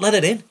 "Don't let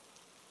it in!"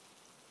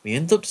 We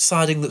ended up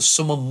deciding that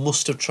someone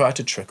must have tried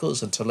to trick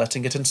us into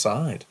letting it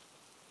inside.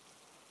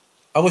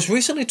 I was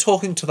recently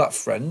talking to that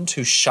friend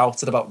who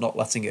shouted about not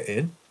letting it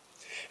in,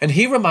 and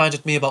he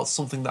reminded me about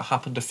something that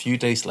happened a few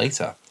days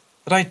later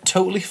that I'd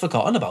totally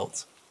forgotten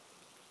about.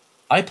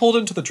 I pulled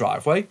into the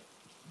driveway,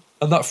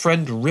 and that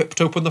friend ripped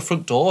open the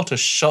front door to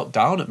shout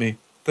down at me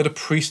that a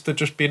priest had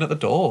just been at the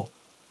door.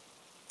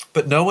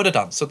 But no one had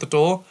answered the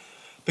door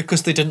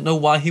because they didn't know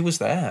why he was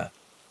there.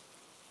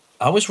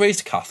 I was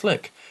raised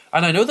Catholic,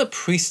 and I know that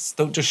priests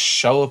don't just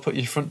show up at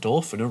your front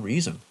door for no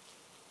reason.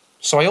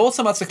 So I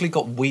automatically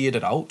got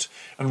weirded out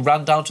and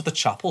ran down to the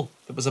chapel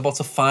that was about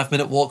a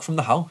 5-minute walk from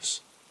the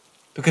house,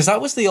 because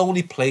that was the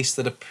only place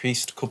that a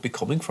priest could be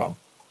coming from.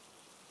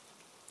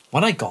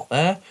 When I got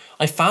there,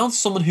 I found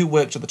someone who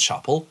worked at the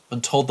chapel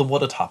and told them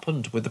what had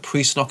happened with the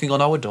priest knocking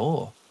on our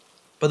door.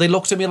 But they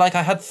looked at me like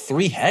I had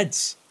 3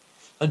 heads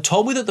and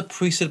told me that the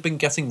priest had been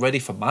getting ready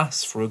for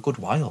mass for a good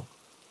while.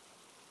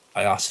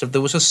 I asked if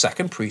there was a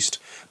second priest,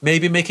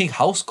 maybe making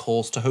house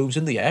calls to homes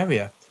in the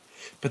area,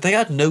 but they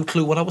had no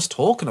clue what I was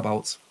talking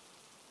about.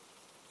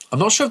 I'm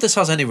not sure if this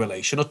has any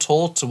relation at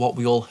all to what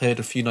we all heard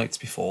a few nights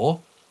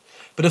before,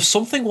 but if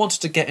something wanted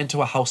to get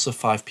into a house of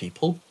 5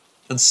 people,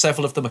 and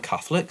several of them are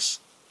Catholics,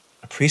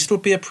 a priest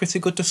would be a pretty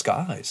good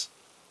disguise.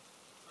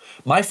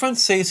 My friend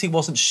says he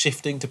wasn't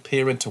shifting to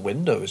peer into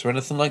windows or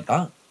anything like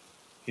that.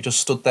 He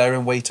just stood there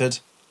and waited,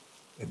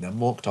 and then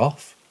walked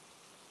off.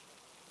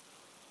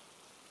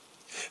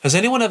 Has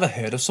anyone ever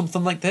heard of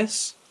something like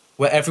this,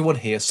 where everyone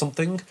hears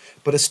something,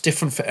 but it's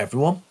different for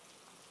everyone?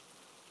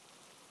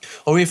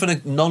 Or even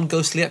a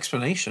non-ghostly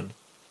explanation?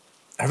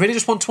 I really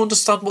just want to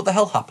understand what the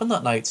hell happened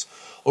that night,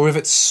 or if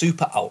it's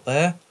super out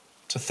there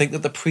to think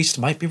that the priest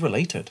might be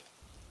related.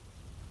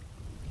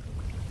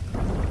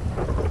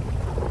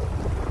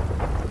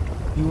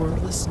 You are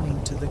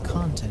listening to the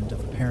content of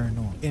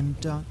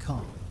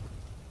ParanormalM.com.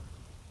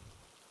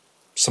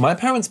 So my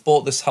parents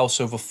bought this house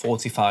over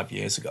 45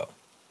 years ago.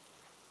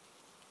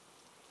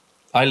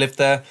 I lived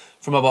there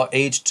from about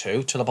age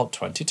 2 till about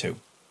 22.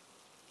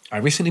 I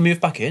recently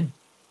moved back in.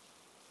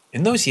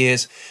 In those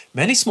years,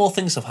 many small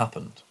things have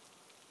happened.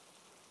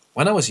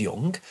 When I was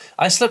young,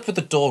 I slept with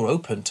the door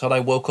open till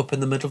I woke up in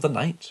the middle of the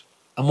night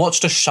and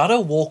watched a shadow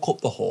walk up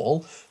the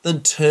hall,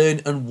 then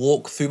turn and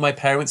walk through my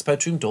parents'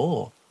 bedroom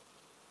door.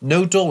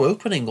 No door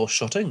opening or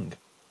shutting.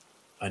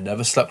 I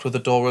never slept with the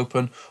door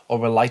open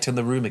or a light in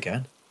the room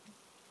again.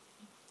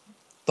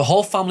 The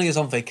whole family is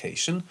on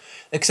vacation,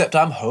 except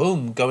I'm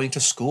home going to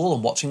school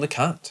and watching the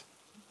cat.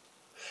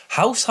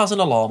 House has an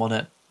alarm on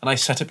it, and I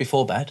set it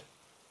before bed.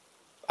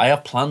 I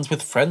have plans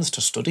with friends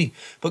to study,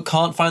 but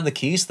can't find the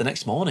keys the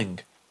next morning.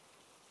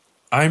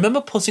 I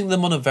remember putting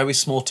them on a very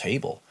small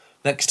table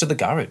next to the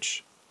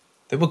garage.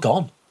 They were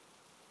gone.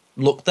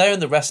 Looked there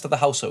and the rest of the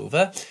house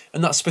over,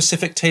 and that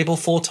specific table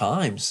 4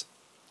 times.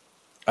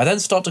 I then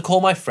start to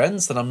call my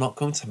friends that I'm not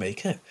going to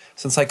make it,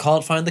 since I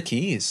can't find the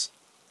keys.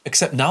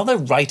 Except now they're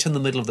right in the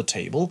middle of the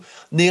table,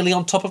 nearly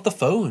on top of the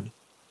phone.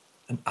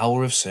 An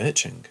hour of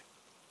searching.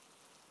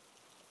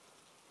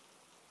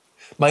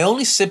 My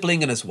only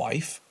sibling and his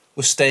wife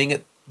were staying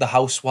at the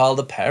house while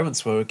the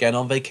parents were again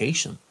on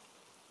vacation.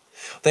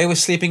 They were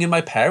sleeping in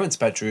my parents'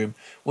 bedroom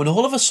when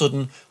all of a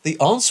sudden the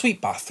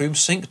ensuite bathroom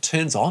sink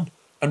turns on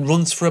and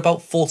runs for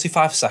about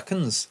 45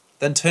 seconds,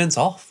 then turns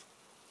off.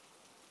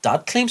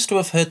 Dad claims to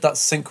have heard that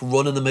sink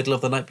run in the middle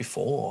of the night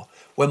before,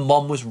 when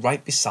Mom was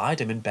right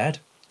beside him in bed,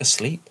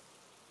 asleep.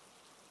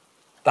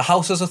 The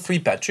house is a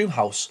 3-bedroom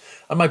house,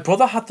 and my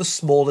brother had the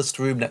smallest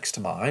room next to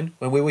mine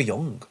when we were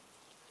young.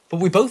 But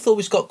we both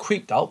always got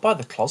creeped out by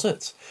the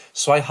closet,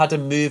 so I had to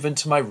move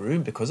into my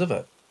room because of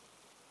it.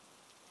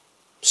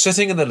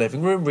 Sitting in the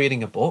living room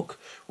reading a book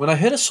when I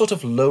heard a sort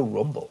of low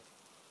rumble.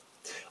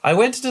 I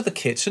went into the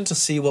kitchen to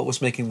see what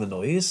was making the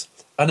noise,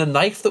 and a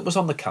knife that was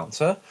on the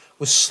counter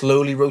was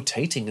slowly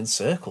rotating in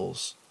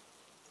circles.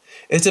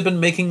 It had been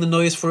making the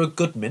noise for a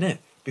good minute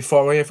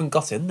before I even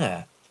got in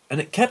there, and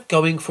it kept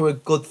going for a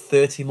good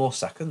 30 more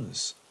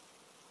seconds.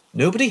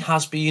 Nobody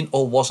has been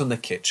or was in the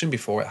kitchen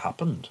before it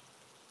happened.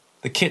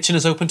 The kitchen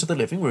is open to the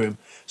living room,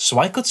 so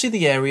I could see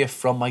the area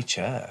from my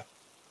chair.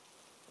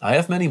 I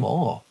have many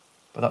more,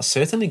 but that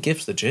certainly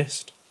gives the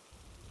gist.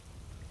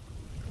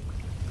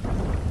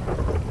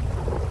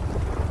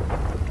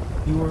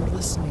 You You are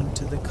listening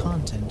to the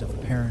content of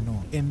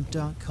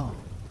ParanormalM.com.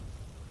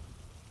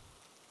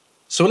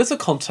 So a little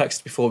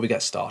context before we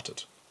get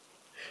started.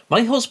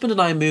 My husband and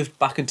I moved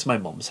back into my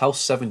mum's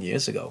house 7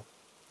 years ago.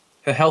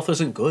 Her health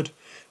isn't good,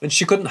 and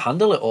she couldn't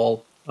handle it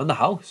all and the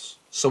house,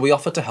 so we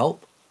offered to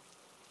help.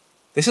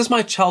 This is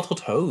my childhood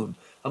home,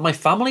 and my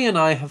family and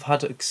I have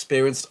had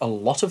experienced a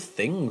lot of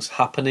things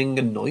happening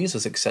and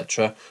noises,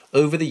 etc.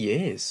 over the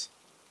years.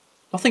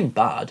 Nothing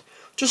bad,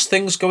 just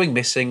things going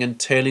missing and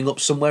turning up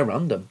somewhere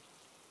random.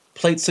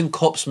 Plates and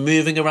cups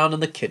moving around in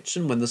the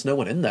kitchen when there's no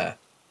one in there.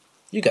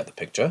 You get the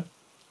picture.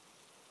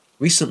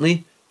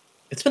 Recently,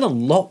 it's been a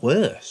lot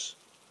worse.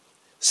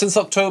 Since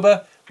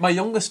October, my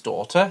youngest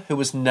daughter, who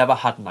has never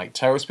had night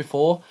terrors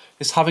before,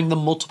 is having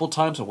them multiple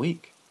times a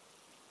week.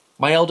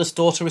 My eldest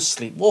daughter is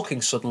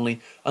sleepwalking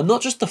suddenly, and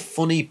not just the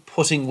funny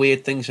putting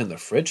weird things in the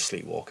fridge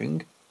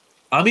sleepwalking.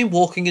 I mean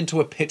walking into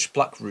a pitch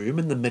black room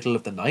in the middle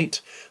of the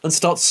night and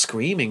starts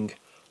screaming,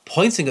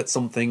 pointing at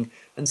something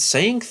and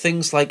saying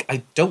things like,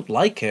 "I don't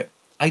like it,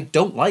 I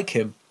don't like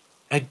him,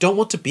 I don't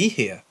want to be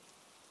here."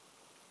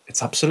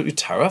 It's absolutely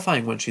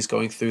terrifying when she's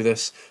going through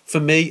this, for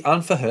me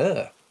and for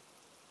her.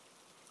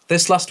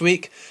 This last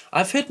week,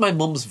 I've heard my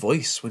mum's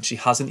voice when she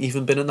hasn't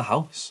even been in the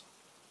house.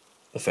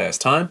 The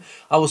first time,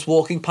 I was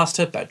walking past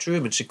her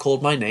bedroom and she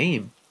called my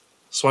name.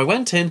 So I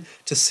went in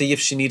to see if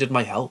she needed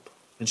my help,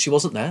 and she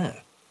wasn't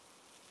there.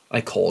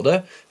 I called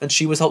her and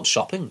she was out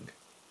shopping.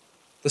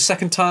 The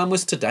second time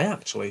was today,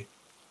 actually.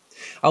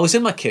 I was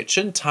in my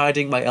kitchen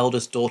tidying my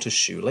eldest daughter's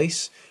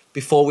shoelace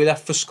before we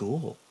left for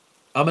school,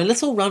 and my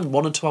little ran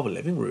one into our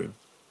living room.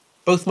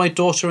 Both my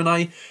daughter and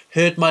I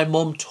heard my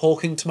mum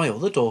talking to my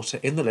other daughter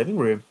in the living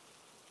room.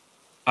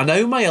 I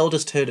know my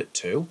eldest heard it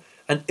too,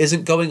 and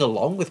isn't going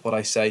along with what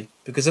I say,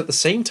 because at the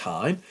same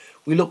time,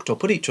 we looked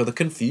up at each other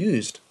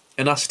confused,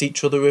 and asked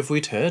each other if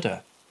we'd heard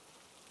her.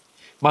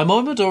 My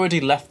mum had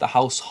already left the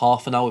house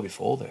half an hour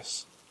before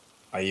this.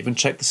 I even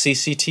checked the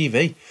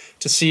CCTV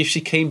to see if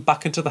she came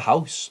back into the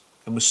house,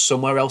 and was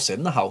somewhere else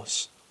in the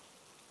house.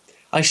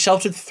 I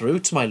shouted through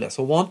to my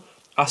little one,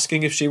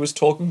 asking if she was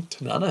talking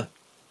to Nana,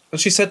 and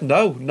she said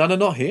no, Nana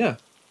not here.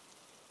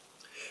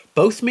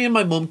 Both me and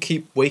my mum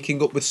keep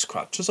waking up with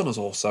scratches on us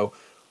also.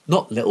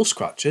 Not little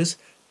scratches,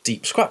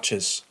 deep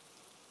scratches.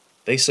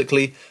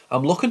 Basically,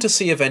 I'm looking to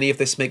see if any of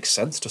this makes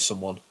sense to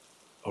someone,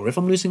 or if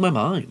I'm losing my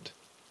mind.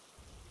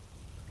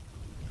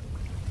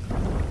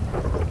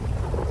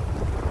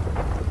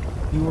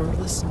 You are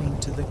listening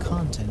to the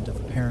content of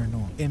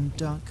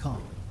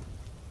ParanormalM.com.